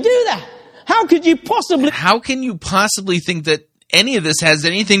possibly do that? How can you possibly think that any of this has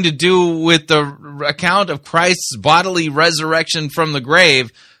anything to do with the account of Christ's bodily resurrection from the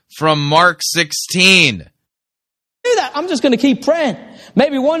grave from Mark 16? Do that. I'm just going to keep praying.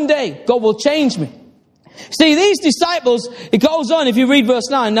 Maybe one day God will change me. See, these disciples, it goes on, if you read verse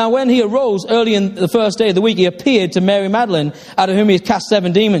 9, now when he arose early in the first day of the week, he appeared to Mary Magdalene, out of whom he had cast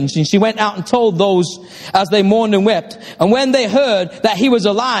 7 demons. And she went out and told those as they mourned and wept. And when they heard that he was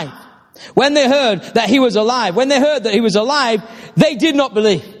alive, they did not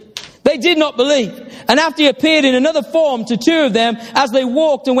believe. They did not believe. And after he appeared in another form to 2 of them, as they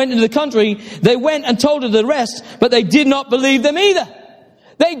walked and went into the country, they went and told of the rest, but they did not believe them either.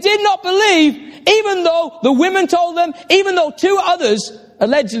 They did not believe, even though the women told them, even though 2 others,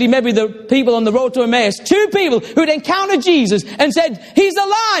 allegedly maybe the people on the road to Emmaus, 2 people who'd encountered Jesus and said, he's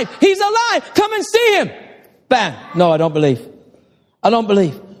alive, come and see him. Bam. No, I don't believe.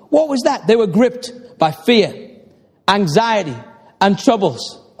 What was that? They were gripped by fear, anxiety, and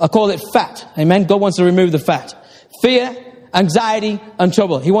troubles. I call it fat. Amen. God wants to remove the fat. Fear, anxiety, and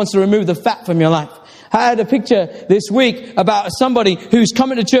trouble. He wants to remove the fat from your life. I had a picture this week about somebody who's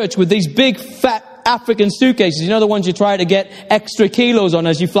coming to church with these big fat African suitcases. You know, the ones you try to get extra kilos on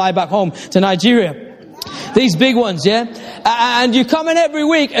as you fly back home to Nigeria. These big ones, yeah? And you come in every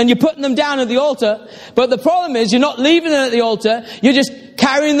week and you're putting them down at the altar. But the problem is you're not leaving them at the altar. You're just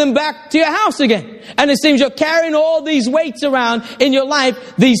carrying them back to your house again. And it seems you're carrying all these weights around in your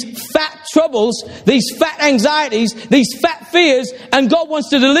life, these fat troubles, these fat anxieties, these fat fears. And God wants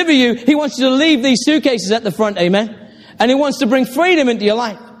to deliver you. He wants you to leave these suitcases at the front, amen? And He wants to bring freedom into your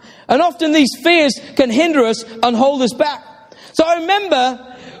life. And often these fears can hinder us and hold us back. So I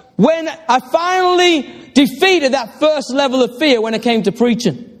remember when I finally defeated that first level of fear when it came to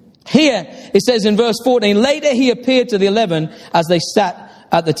preaching. Here, it says in verse 14, later he appeared to the 11 as they sat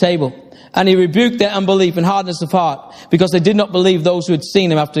at the table. And he rebuked their unbelief and hardness of heart because they did not believe those who had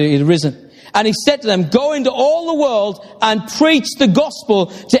seen him after he had risen. And he said to them, go into all the world and preach the gospel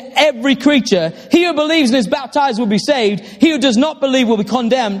to every creature. He who believes and is baptized will be saved. He who does not believe will be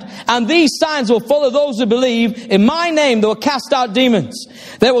condemned. And these signs will follow those who believe. In my name they will cast out demons.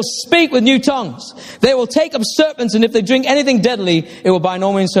 They will speak with new tongues. They will take up serpents, and if they drink anything deadly, it will by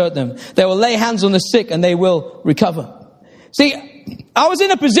no means hurt them. They will lay hands on the sick and they will recover. See, I was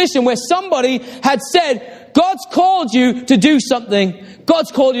in a position where somebody had said, God's called you to do something.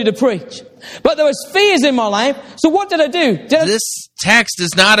 God's called you to preach. But there was fears in my life. So what did I do? This text is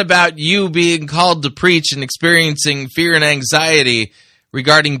not about you being called to preach and experiencing fear and anxiety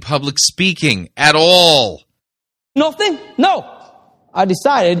regarding public speaking at all. Nothing? No. I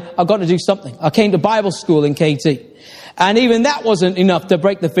decided I've got to do something. I came to Bible school in KT. And even that wasn't enough to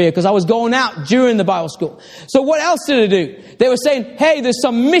break the fear because I was going out during the Bible school. So what else did I do? They were saying, hey, there's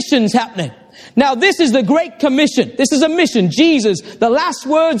some missions happening. Now, this is the Great Commission. This is a mission. Jesus, the last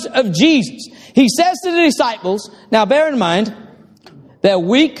words of Jesus. He says to the disciples, now bear in mind, they're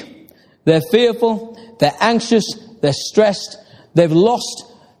weak, they're fearful, they're anxious, they're stressed, they've lost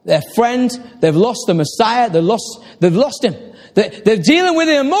their friend, they've lost the Messiah, they've lost him. They're dealing with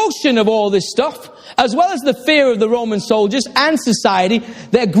the emotion of all this stuff, as well as the fear of the Roman soldiers and society.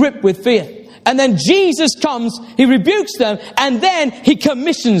 They're gripped with fear. And then Jesus comes, he rebukes them, and then he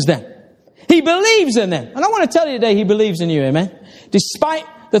commissions them. He believes in them. And I want to tell you today, he believes in you, amen? Despite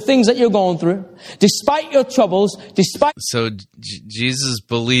the things that you're going through, despite your troubles, despite... So Jesus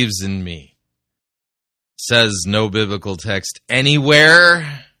believes in me. Says no biblical text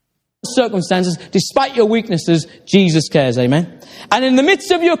anywhere. Circumstances, despite your weaknesses, Jesus cares, amen? And in the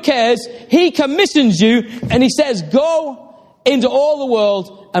midst of your cares, he commissions you and he says, go into all the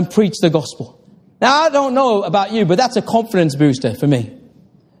world and preach the gospel. Now, I don't know about you, but that's a confidence booster for me.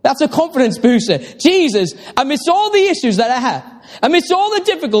 That's a confidence booster. Jesus, amidst all the issues that I have, amidst all the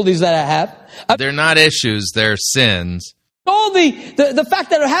difficulties that I have. They're not issues, they're sins. All the fact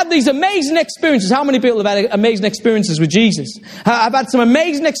that I have these amazing experiences. How many people have had amazing experiences with Jesus? I've had some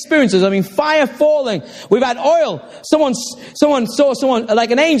amazing experiences. I mean, fire falling. We've had oil. Someone saw someone, like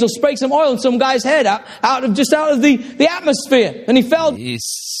an angel, spray some oil on some guy's head out of the atmosphere. And he fell. He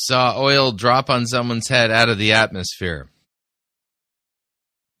saw oil drop on someone's head out of the atmosphere.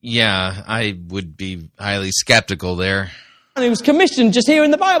 Yeah, I would be highly skeptical there. And he was commissioned just here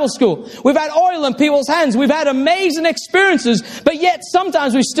in the Bible school. We've had oil in people's hands. We've had amazing experiences. But yet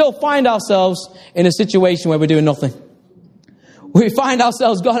sometimes we still find ourselves in a situation where we're doing nothing. We find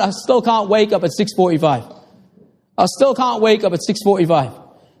ourselves, God, I still can't wake up at 6:45. I still can't wake up at 6:45.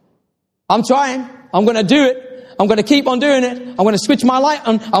 I'm trying. I'm going to do it. I'm going to keep on doing it. I'm going to switch my light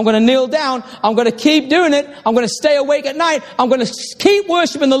on. I'm going to kneel down. I'm going to keep doing it. I'm going to stay awake at night. I'm going to keep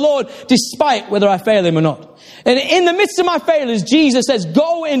worshiping the Lord despite whether I fail him or not. And in the midst of my failures, Jesus says,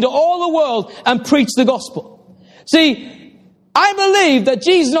 go into all the world and preach the gospel. See, I believe that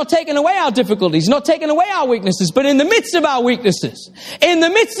Jesus is not taking away our difficulties, not taking away our weaknesses, but in the midst of our weaknesses, in the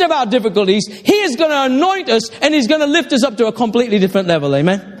midst of our difficulties, he is going to anoint us and he's going to lift us up to a completely different level.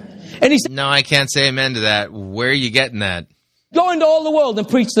 Amen. And he said, no, I can't say amen to that. Where are you getting that? Go into all the world and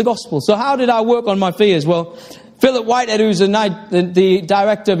preach the gospel. So how did I work on my fears? Well, Philip Whitehead, who's the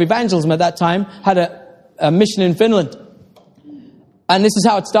director of evangelism at that time, had a mission in Finland. And this is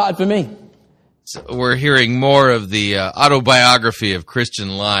how it started for me. So we're hearing more of the autobiography of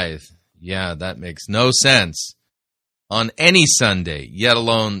Kristian Lythe. Yeah, that makes no sense on any Sunday, yet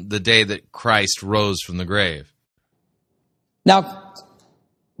alone the day that Christ rose from the grave. Now,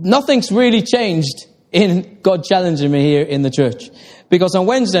 nothing's really changed in God challenging me here in the church. Because on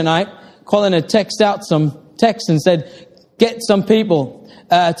Wednesday night, Colin had texted out some texts and said, get some people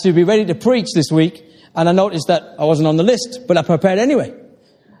to be ready to preach this week. And I noticed that I wasn't on the list, but I prepared anyway.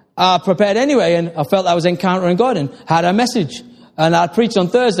 And I felt I was encountering God and had a message. And I preached on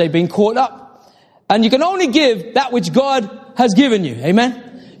Thursday, being caught up. And you can only give that which God has given you.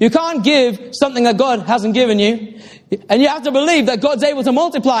 Amen? You can't give something that God hasn't given you. And you have to believe that God's able to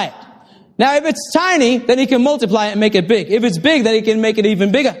multiply it. Now, if it's tiny, then he can multiply it and make it big. If it's big, then he can make it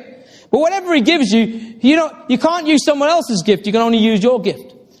even bigger. But whatever he gives you, you can't use someone else's gift. You can only use your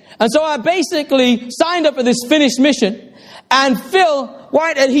gift. And so I basically signed up for this Finnish mission. And Phil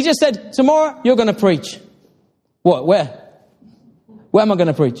Whitehead, he just said, tomorrow you're going to preach. What? Where? Where am I going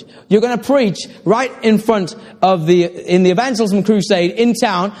to preach? You're going to preach right in front of in the evangelism crusade in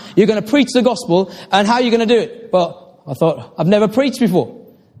town. You're going to preach the gospel. And how are you going to do it? Well, I thought, I've never preached before.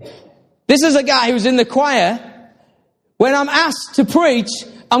 This is a guy who's in the choir. When I'm asked to preach,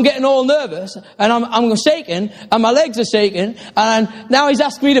 I'm getting all nervous and I'm shaking and my legs are shaking. And now he's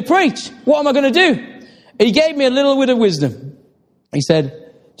asking me to preach. What am I going to do? He gave me a little bit of wisdom. He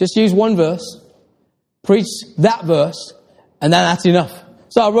said, just use one verse, preach that verse, and then that's enough.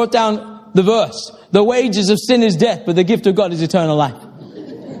 So I wrote down the verse. The wages of sin is death, but the gift of God is eternal life.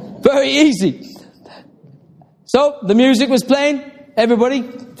 Very easy. So the music was playing. Everybody,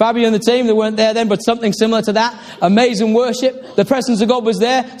 Fabio and the team, they weren't there then, but something similar to that. Amazing worship. The presence of God was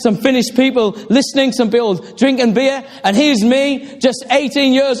there. Some Finnish people listening, some people drinking beer. And here's me, just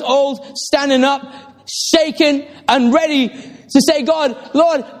 18 years old, standing up, shaking and ready to say, God,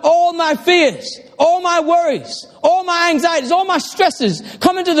 Lord, all my fears, all my worries, all my anxieties, all my stresses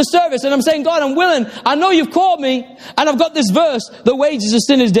come into the service. And I'm saying, God, I'm willing. I know you've called me. And I've got this verse. The wages of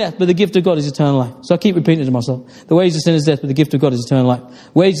sin is death, but the gift of God is eternal life. So I keep repeating it to myself. The wages of sin is death, but the gift of God is eternal life.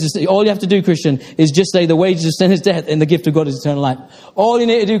 Wages of sin, all you have to do, Christian, is just say the wages of sin is death and the gift of God is eternal life. All you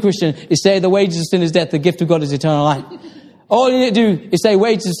need to do, Christian, is say the wages of sin is death, the gift of God is eternal life. All you need to do is say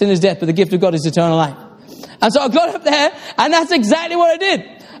wages of sin is death, but the gift of God is eternal life. And so I got up there, and that's exactly what I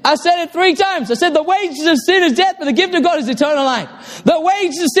did. I said it 3 times. I said, the wages of sin is death, but the gift of God is eternal life. The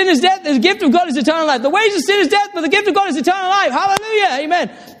wages of sin is death, the gift of God is eternal life. The wages of sin is death, but the gift of God is eternal life. Hallelujah.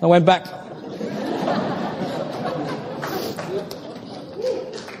 Amen. I went back.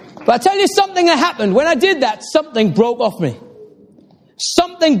 But I tell you something that happened. When I did that, something broke off me.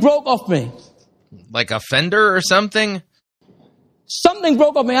 Something broke off me. Like a fender or something? Something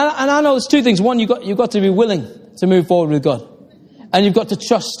broke off me. And I know there's 2 things. One, you've got to be willing to move forward with God. And you've got to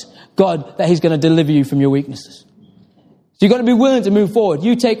trust God that He's going to deliver you from your weaknesses. So you've got to be willing to move forward.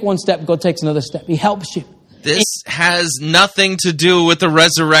 You take one step, God takes another step. He helps you. This has nothing to do with the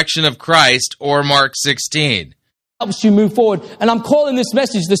resurrection of Christ or Mark 16. Helps you move forward. And I'm calling this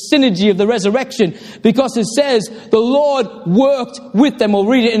message the synergy of the resurrection, because it says the Lord worked with them. We'll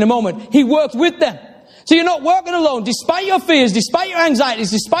read it in a moment. He worked with them. So you're not working alone, despite your fears, despite your anxieties,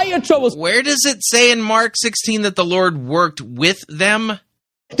 despite your troubles. Where does it say in Mark 16 that the Lord worked with them?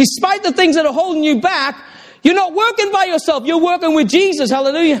 Despite the things that are holding you back, you're not working by yourself. You're working with Jesus.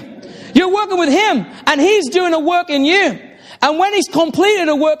 Hallelujah. You're working with Him, and He's doing a work in you. And when He's completed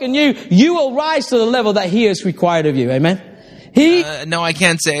a work in you, you will rise to the level that He has required of you. Amen. No, I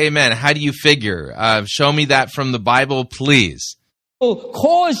can't say amen. How do you figure? Show me that from the Bible, please. Will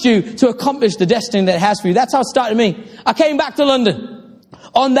cause you to accomplish the destiny that it has for you. That's how it started me. I came back to London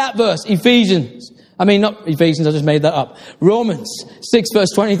on that verse, not Ephesians, I just made that up. Romans 6 verse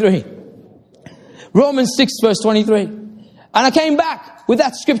 23. Romans 6 verse 23. And I came back with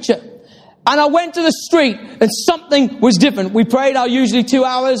that scripture. And I went to the street and something was different. We prayed our usually 2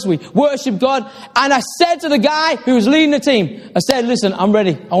 hours. We worshiped God. And I said to the guy who was leading the team, I said, listen, I'm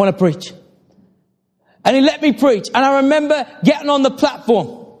ready. I want to preach. And he let me preach. And I remember getting on the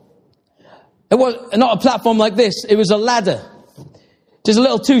platform. It was not a platform like this. It was a ladder. Just a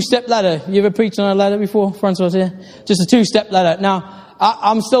little 2-step ladder. You ever preached on a ladder before? Francois here? Just a 2-step ladder. Now,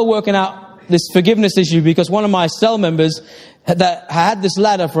 I'm still working out this forgiveness issue, because one of my cell members had this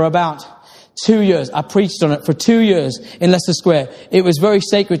ladder for about 2 years. I preached on it for 2 years in Leicester Square. It was very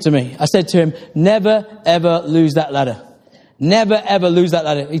sacred to me. I said to him, never, ever lose that ladder. Never, ever lose that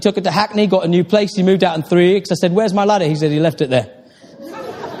ladder. He took it to Hackney, got a new place. He moved out in 3 weeks. I said, where's my ladder? He said he left it there.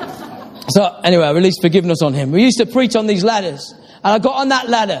 So anyway, I released forgiveness on him. We used to preach on these ladders. And I got on that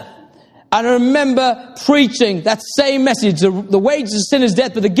ladder. And I remember preaching that same message. The wages of sin is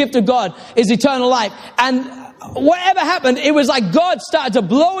death, but the gift of God is eternal life. And whatever happened, it was like God started to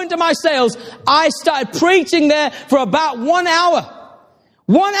blow into my sails. I started preaching there for about 1 hour.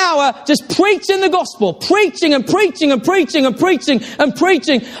 1 hour just preaching the gospel, preaching and preaching and preaching and preaching and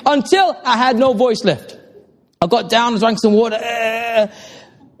preaching until I had no voice left. I got down and drank some water.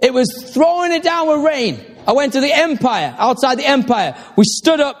 It was throwing it down with rain. I went to the Empire, outside the Empire. We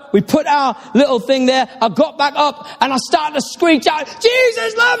stood up, we put our little thing there. I got back up and I started to screech out,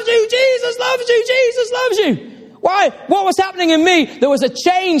 Jesus loves you, Jesus loves you, Jesus loves you. Why? What was happening in me? There was a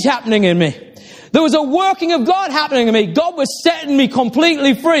change happening in me. There was a working of God happening in me. God was setting me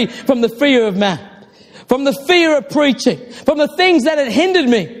completely free from the fear of man, from the fear of preaching, from the things that had hindered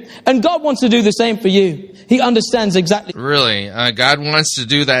me. And God wants to do the same for you. He understands exactly. Really? God wants to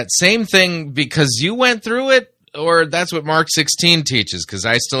do that same thing because you went through it? Or that's what Mark 16 teaches? Because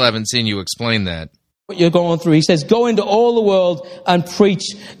I still haven't seen you explain that. What you're going through. He says, go into all the world and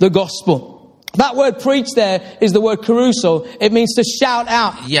preach the gospel. That word preach there is the word caruso. It means to shout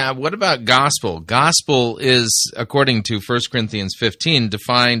out. Yeah, what about gospel? Gospel is, according to 1 Corinthians 15,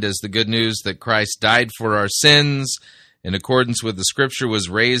 defined as the good news that Christ died for our sins, in accordance with the scripture, was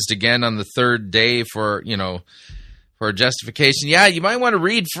raised again on the 3rd day for justification. Yeah, you might want to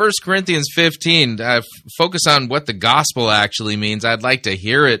read 1 Corinthians 15. Focus on what the gospel actually means. I'd like to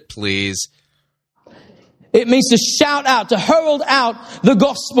hear it, please. It means to shout out, to herald out the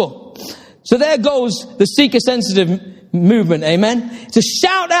gospel. So there goes the seeker-sensitive movement, amen? To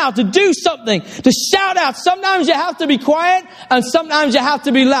shout out, to do something, to shout out. Sometimes you have to be quiet, and sometimes you have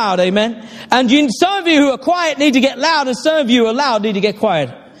to be loud, amen? And some of you who are quiet need to get loud, and some of you who are loud need to get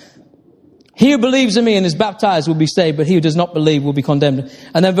quiet. He who believes in me and is baptized will be saved, but he who does not believe will be condemned.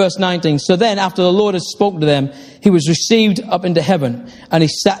 And then verse 19, so then after the Lord had spoken to them, he was received up into heaven, and he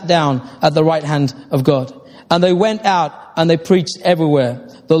sat down at the right hand of God. And they went out and they preached everywhere,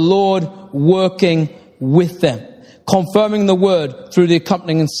 the Lord working with them, confirming the word through the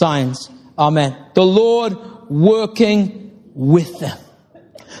accompanying signs. Amen. The Lord working with them.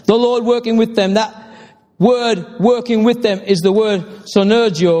 The Lord working with them. That word working with them is the word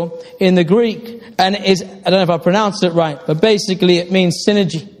synergio in the Greek. And it is, I don't know if I pronounced it right, but basically it means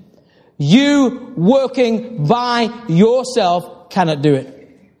synergy. You working by yourself cannot do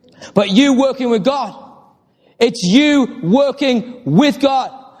it. But you working with God. It's you working with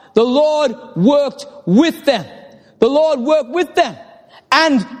God. The Lord worked with them. The Lord worked with them.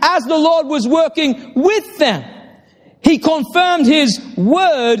 And as the Lord was working with them, he confirmed his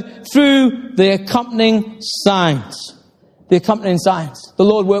word through the accompanying signs. The accompanying signs. The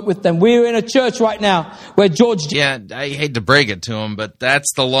Lord worked with them. We're in a church right now where George... Yeah, I hate to break it to him, but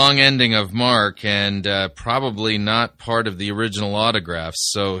that's the long ending of Mark and probably not part of the original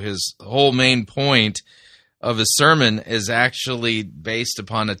autographs. So his whole main point of his sermon is actually based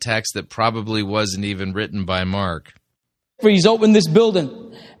upon a text that probably wasn't even written by Mark. He's opened this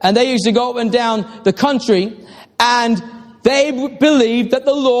building, and they used to go up and down the country, and they believed that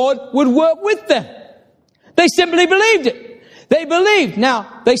the Lord would work with them. They simply believed it. They believed.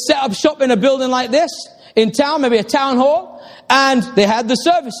 Now, they set up shop in a building like this, in town, maybe a town hall, and they had the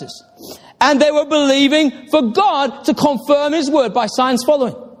services. And they were believing for God to confirm his word by signs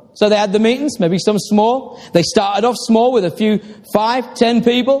following. So they had the meetings, maybe some small. They started off small with a few 5, 10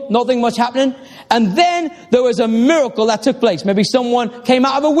 people, nothing much happening. And then there was a miracle that took place. Maybe someone came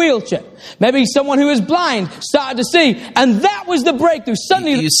out of a wheelchair. Maybe someone who was blind started to see. And that was the breakthrough.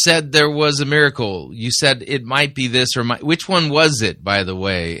 Suddenly, you said there was a miracle. You said it might be this or might. Which one was it, by the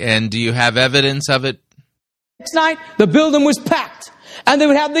way? And do you have evidence of it? Next night, the building was packed. And they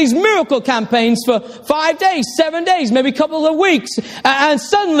would have these miracle campaigns for 5 days, 7 days, maybe a couple of weeks. And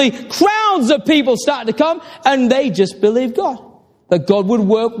suddenly crowds of people started to come, and they just believed God. That God would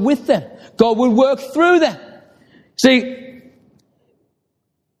work with them. God would work through them. See,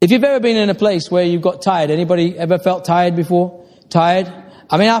 if you've ever been in a place where you've got tired, anybody ever felt tired before? Tired?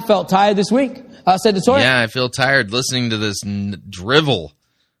 I mean, I felt tired this week. I said to Toya, yeah, I feel tired listening to this drivel.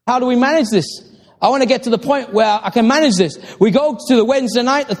 How do we manage this? I want to get to the point where I can manage this. We go to the Wednesday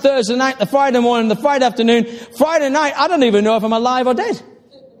night, the Thursday night, the Friday morning, the Friday afternoon. Friday night, I don't even know if I'm alive or dead.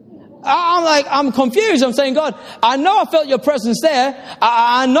 I'm confused. I'm saying, God, I know I felt your presence there.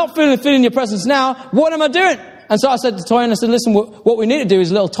 I'm not feeling your presence now. What am I doing? And so I said to Toy, and I said, listen, what we need to do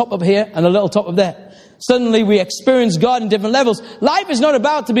is a little top up here and a little top up there. Suddenly we experience God in different levels. Life is not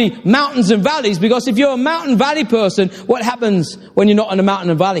about to be mountains and valleys, because if you're a mountain valley person, what happens when you're not in a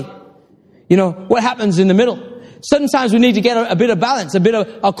mountain and valley? You know, what happens in the middle? Sometimes we need to get a bit of balance, a bit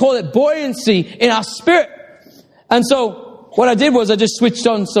of, I'll call it buoyancy in our spirit. And so what I did was I just switched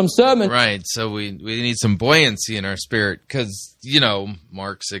on some sermon. Right, so we need some buoyancy in our spirit because,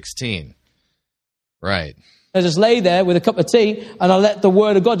 Mark 16. Right. I just lay there with a cup of tea and I let the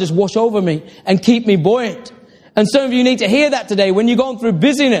word of God just wash over me and keep me buoyant. And some of you need to hear that today when you're going through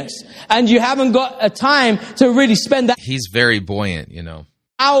busyness and you haven't got a time to really spend that. He's very buoyant,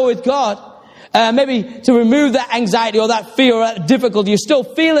 hour with God. Maybe to remove that anxiety or that fear or that difficulty. You're still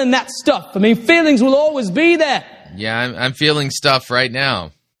feeling that stuff. I mean, feelings will always be there. Yeah, I'm feeling stuff right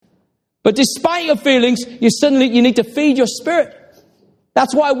now. But despite your feelings, you need to feed your spirit.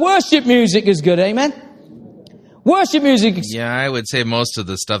 That's why worship music is good, amen? Worship music is... Yeah, I would say most of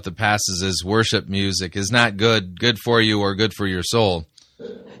the stuff that passes as worship music is not good for you or good for your soul.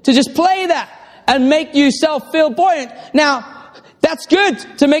 To just play that and make yourself feel buoyant. Now, that's good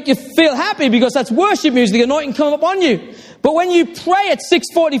to make you feel happy because that's worship music. The anointing come upon you. But when you pray at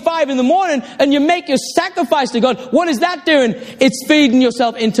 6:45 in the morning and you make your sacrifice to God, what is that doing? It's feeding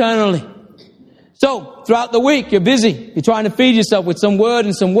yourself internally. So throughout the week, you're busy. You're trying to feed yourself with some word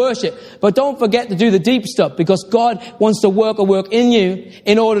and some worship. But don't forget to do the deep stuff because God wants to work a work in you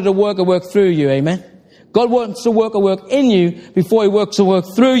in order to work a work through you. Amen. God wants to work a work in you before he works a work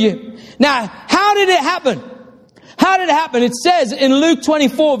through you. Now, how did it happen? How did it happen? It says in Luke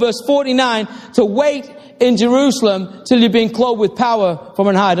 24 verse 49 to wait in Jerusalem till you're being clothed with power from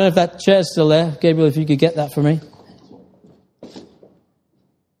on high. I don't know if that chair's still there. Gabriel, if you could get that for me.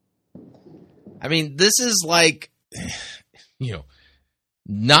 I mean, this is like,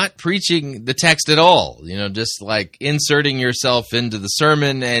 not preaching the text at all, just like inserting yourself into the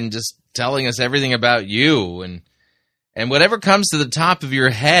sermon and just telling us everything about you and whatever comes to the top of your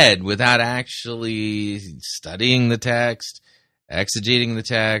head without actually studying the text, exegeting the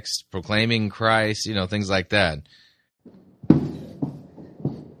text, proclaiming Christ, things like that.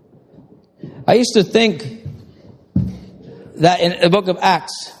 I used to think that in the book of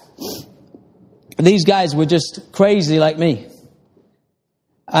Acts, these guys were just crazy like me.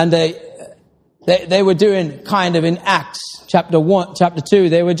 And they were doing kind of in Acts chapter 1, chapter 2,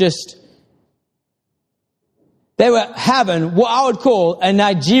 they were having what I would call a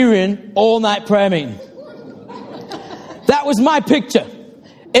Nigerian all-night prayer meeting. That was my picture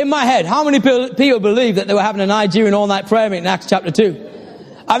in my head. How many people believe that they were having a Nigerian all-night prayer meeting in Acts chapter 2?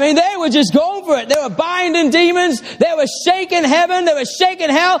 I mean, they were just going for it. They were binding demons. They were shaking heaven. They were shaking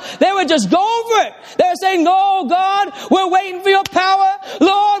hell. They were just going for it. They were saying, "Oh, God, we're waiting for your power.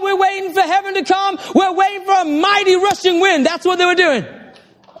 Lord, we're waiting for heaven to come. We're waiting for a mighty rushing wind." That's what they were doing.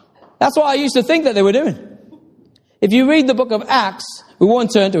 That's what I used to think that they were doing. If you read the book of Acts, we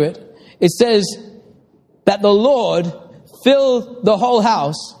won't turn to it. It says that the Lord filled the whole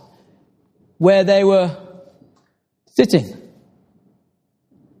house where they were sitting.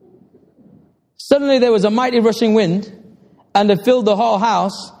 Suddenly there was a mighty rushing wind, and it filled the whole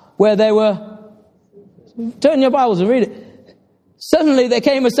house where they were. Turn your Bibles and read it. Suddenly there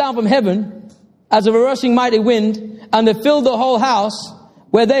came a sound from heaven as of a rushing mighty wind, and it filled the whole house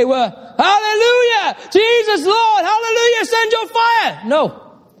where they were. Hallelujah! Jesus, Lord! Hallelujah! Send your fire!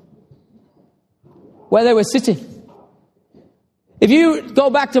 No. Where they were sitting. If you go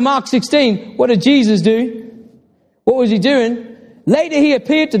back to Mark 16, what did Jesus do? What was he doing? Later he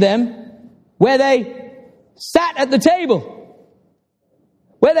appeared to them where they sat at the table.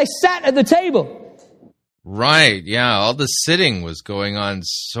 Where they sat at the table. Right, yeah, all the sitting was going on.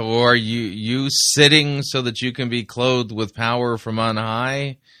 So are you sitting so that you can be clothed with power from on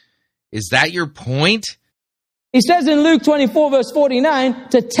high? Is that your point? He says in Luke 24 verse 49,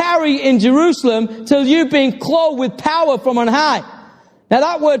 to tarry in Jerusalem till you've been clothed with power from on high. Now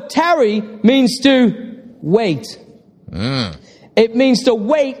that word tarry means to wait. It means to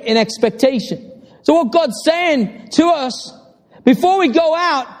wait in expectation. So what God's saying to us, before we go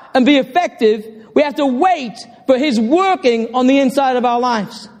out and be effective, we have to wait for His working on the inside of our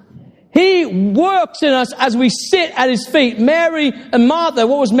lives. He works in us as we sit at His feet. Mary and Martha,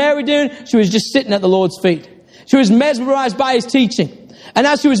 what was Mary doing? She was just sitting at the Lord's feet. She was mesmerized by His teaching. And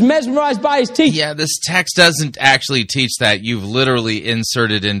as she was mesmerized by His teaching... Yeah, this text doesn't actually teach that. You've literally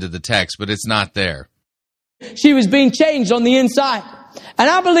inserted into the text, but it's not there. She was being changed on the inside. And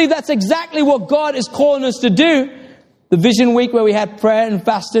I believe that's exactly what God is calling us to do. The Vision Week where we had prayer and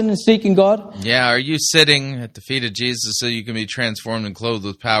fasting and seeking God. Yeah, are you sitting at the feet of Jesus so you can be transformed and clothed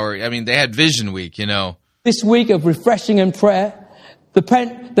with power? I mean, they had Vision Week, This week of refreshing and prayer,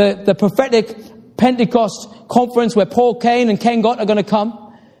 the prophetic Pentecost conference where Paul Kane and Ken Gott are going to come.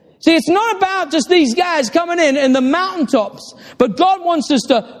 See, it's not about just these guys coming in the mountaintops, but God wants us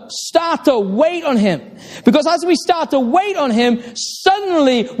to start to wait on Him. Because as we start to wait on Him,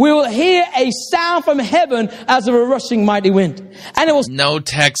 suddenly we will hear a sound from heaven as of a rushing mighty wind. And it will... No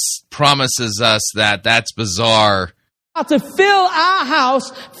text promises us that. That's bizarre. To fill our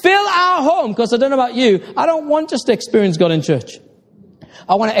house, fill our home. Because I don't know about you, I don't want just to experience God in church.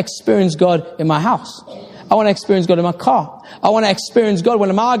 I want to experience God in my house. I want to experience God in my car. I want to experience God when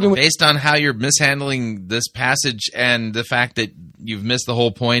I'm arguing with... Based on how you're mishandling this passage and the fact that you've missed the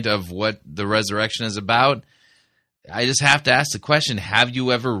whole point of what the resurrection is about, I just have to ask the question, have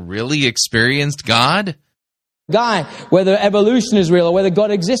you ever really experienced God? Guy, whether evolution is real or whether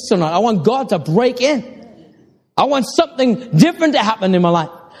God exists or not, I want God to break in. I want something different to happen in my life.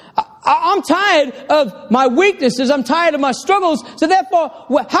 I'm tired of my weaknesses. I'm tired of my struggles. So therefore,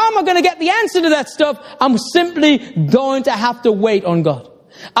 how am I going to get the answer to that stuff? I'm simply going to have to wait on God.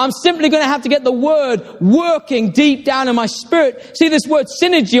 I'm simply going to have to get the word working deep down in my spirit. See, this word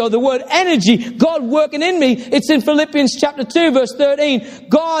synergy or the word energy, God working in me. It's in Philippians chapter 2 verse 13.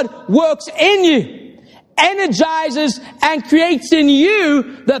 God works in you, energizes and creates in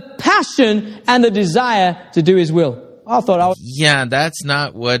you the passion and the desire to do His will. Yeah, that's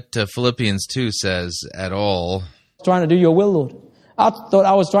not what Philippians 2 says at all. Trying to do your will, Lord. I thought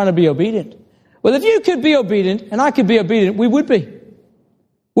I was trying to be obedient. Well, if you could be obedient and I could be obedient, we would be.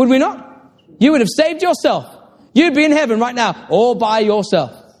 Would we not? You would have saved yourself. You'd be in heaven right now all by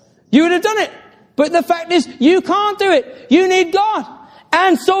yourself. You would have done it. But the fact is, you can't do it. You need God.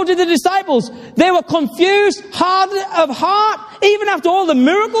 And so did the disciples. They were confused, hard of heart, even after all the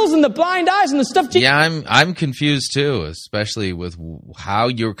miracles and the blind eyes and the stuff. Yeah, I'm confused too, especially with how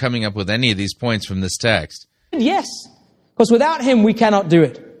you're coming up with any of these points from this text. Yes, because without him we cannot do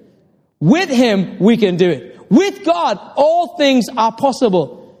it. With him we can do it. With God, all things are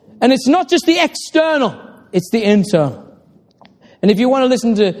possible. And it's not just the external, it's the internal. And if you want to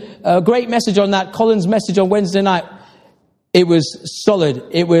listen to a great message on that, Colin's message on Wednesday night, it was solid,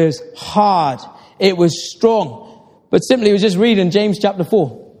 it was hard, it was strong. But simply it was just reading James chapter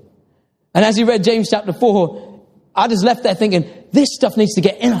 4. And as he read James chapter 4, I just left there thinking, this stuff needs to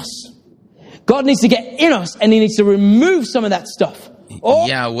get in us. God needs to get in us, and he needs to remove some of that stuff.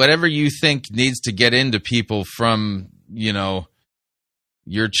 Yeah, whatever you think needs to get into people from, your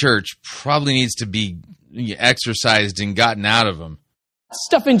church probably needs to be exercised and gotten out of them.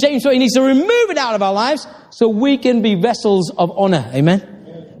 Stuff in James 4, he needs to remove it out of our lives so we can be vessels of honor.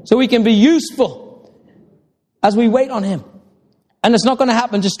 Amen? So we can be useful as we wait on him. And it's not going to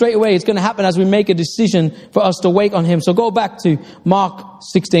happen just straight away. It's going to happen as we make a decision for us to wait on him. So go back to Mark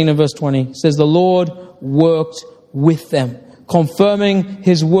 16 and verse 20. It says, the Lord worked with them, confirming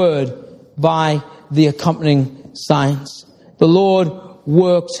his word by the accompanying signs. The Lord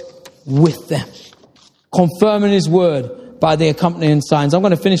worked with them, confirming his word by the accompanying signs. I'm going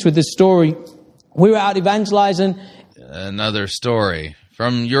to finish with this story. We were out evangelizing. Another story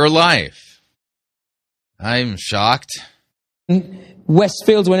from your life. I'm shocked.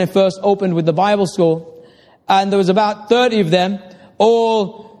 Westfields, when it first opened with the Bible school, and there was about 30 of them,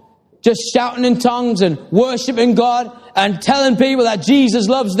 all just shouting in tongues and worshiping God and telling people that Jesus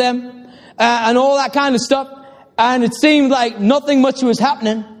loves them and all that kind of stuff. And it seemed like nothing much was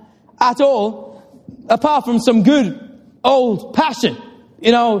happening at all, apart from some good old passion.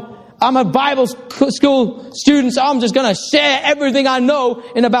 I'm a Bible school student, so I'm just going to share everything I know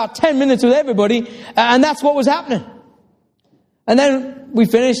in about 10 minutes with everybody. And that's what was happening. And then we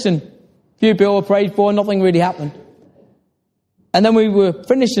finished, and a few people were prayed for, nothing really happened. And then we were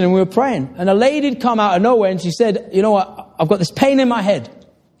finishing and we were praying. And a lady had come out of nowhere and she said, you know what, I've got this pain in my head.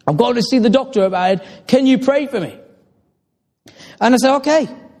 I've got to see the doctor about it. Can you pray for me? And I said, okay.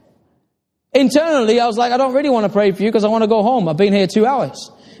 Internally, I was like, I don't really want to pray for you because I want to go home. I've been here 2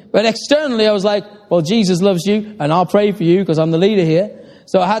 hours. But externally, I was like, well, Jesus loves you and I'll pray for you because I'm the leader here.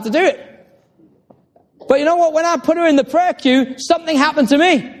 So I had to do it. But you know what? When I put her in the prayer queue, something happened to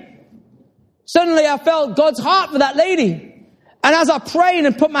me. Suddenly, I felt God's heart for that lady. And as I prayed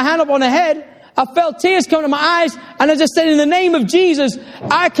and put my hand up on her head, I felt tears come to my eyes, and I just said, in the name of Jesus,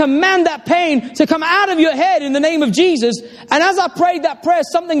 I command that pain to come out of your head in the name of Jesus. And as I prayed that prayer,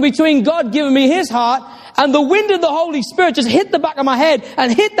 something between God giving me his heart and the wind of the Holy Spirit just hit the back of my head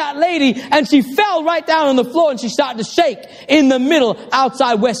and hit that lady, and she fell right down on the floor and she started to shake in the middle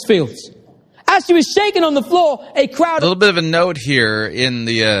outside Westfields. As she was shaking on the floor, a crowd... A little bit of a note here in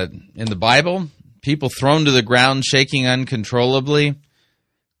the Bible, people thrown to the ground shaking uncontrollably.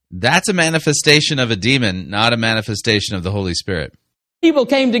 That's a manifestation of a demon, not a manifestation of the Holy Spirit. People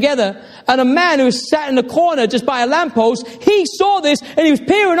came together, and a man who was sat in the corner just by a lamppost, he saw this, and he was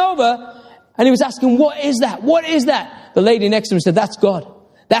peering over, and he was asking, what is that? What is that? The lady next to him said, that's God.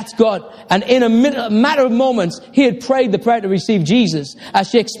 That's God. And in a matter of moments, he had prayed the prayer to receive Jesus as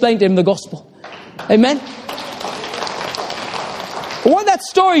she explained to him the gospel. Amen? What that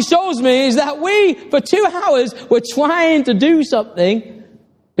story shows me is that we, for 2 hours, were trying to do something,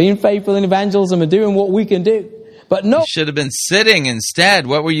 being faithful in evangelism and doing what we can do. But no, you should have been sitting instead.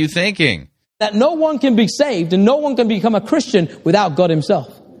 What were you thinking? That no one can be saved and no one can become a Christian without God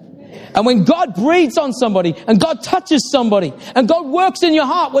himself. And when God breathes on somebody and God touches somebody and God works in your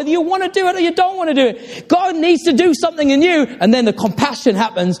heart, whether you want to do it or you don't want to do it, God needs to do something in you, and then the compassion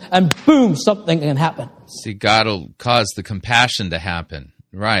happens and boom, something can happen. See, God will cause the compassion to happen.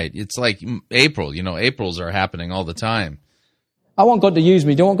 Right. It's like April. Aprils are happening all the time. I want God to use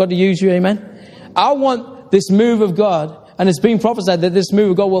me. Do you want God to use you? Amen? I want this move of God, and it's been prophesied that this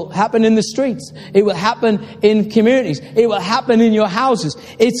move of God will happen in the streets. It will happen in communities. It will happen in your houses.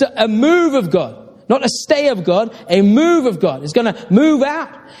 It's a move of God, not a stay of God, a move of God. It's going to move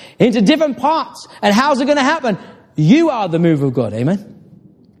out into different parts. And how's it going to happen? You are the move of God. Amen?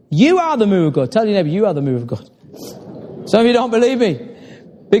 You are the move of God. Tell your neighbor, you are the move of God. Some of you don't believe me.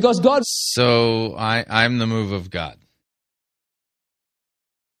 Because God... So I'm the move of God.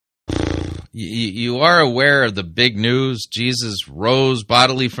 You are aware of the big news. Jesus rose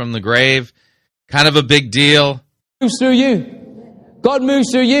bodily from the grave. Kind of a big deal. Moves through you. God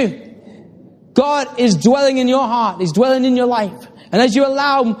moves through you. God is dwelling in your heart. He's dwelling in your life. And as you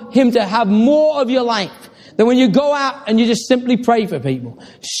allow him to have more of your life, Then when you go out and you just simply pray for people,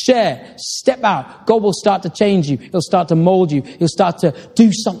 share, step out, God will start to change you. He'll start to mold you. He'll start to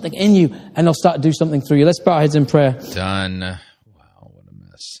do something in you, and He'll start to do something through you. Let's bow our heads in prayer. Done. Wow, what a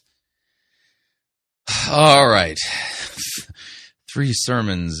mess. All right. 3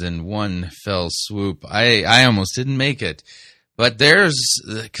 sermons in one fell swoop. I almost didn't make it. But there's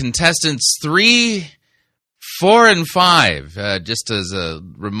contestants 3, 4, and 5. Just as a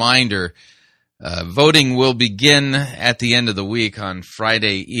reminder, voting will begin at the end of the week on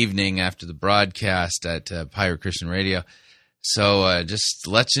Friday evening after the broadcast at Pirate Christian Radio. So just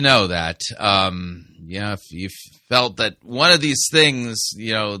to let you know that, if you felt that one of these things,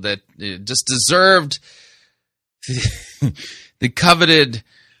 that just deserved the coveted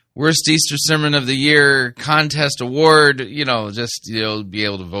Worst Easter Sermon of the Year contest award, you'll be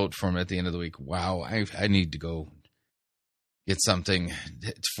able to vote for him at the end of the week. Wow, I need to go get something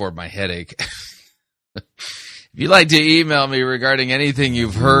for my headache. If you'd like to email me regarding anything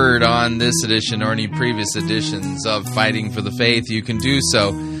you've heard on this edition or any previous editions of Fighting for the Faith, you can do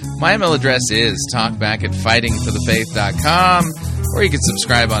so. My email address is talkback@fightingforthefaith.com, or you can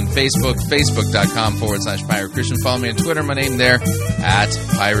subscribe on Facebook, facebook.com/Pirate Christian. Follow me on Twitter, my name there,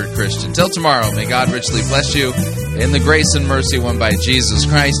 @Pirate Christian. Till tomorrow, may God richly bless you in the grace and mercy won by Jesus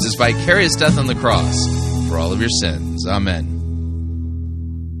Christ, His vicarious death on the cross for all of your sins. Amen.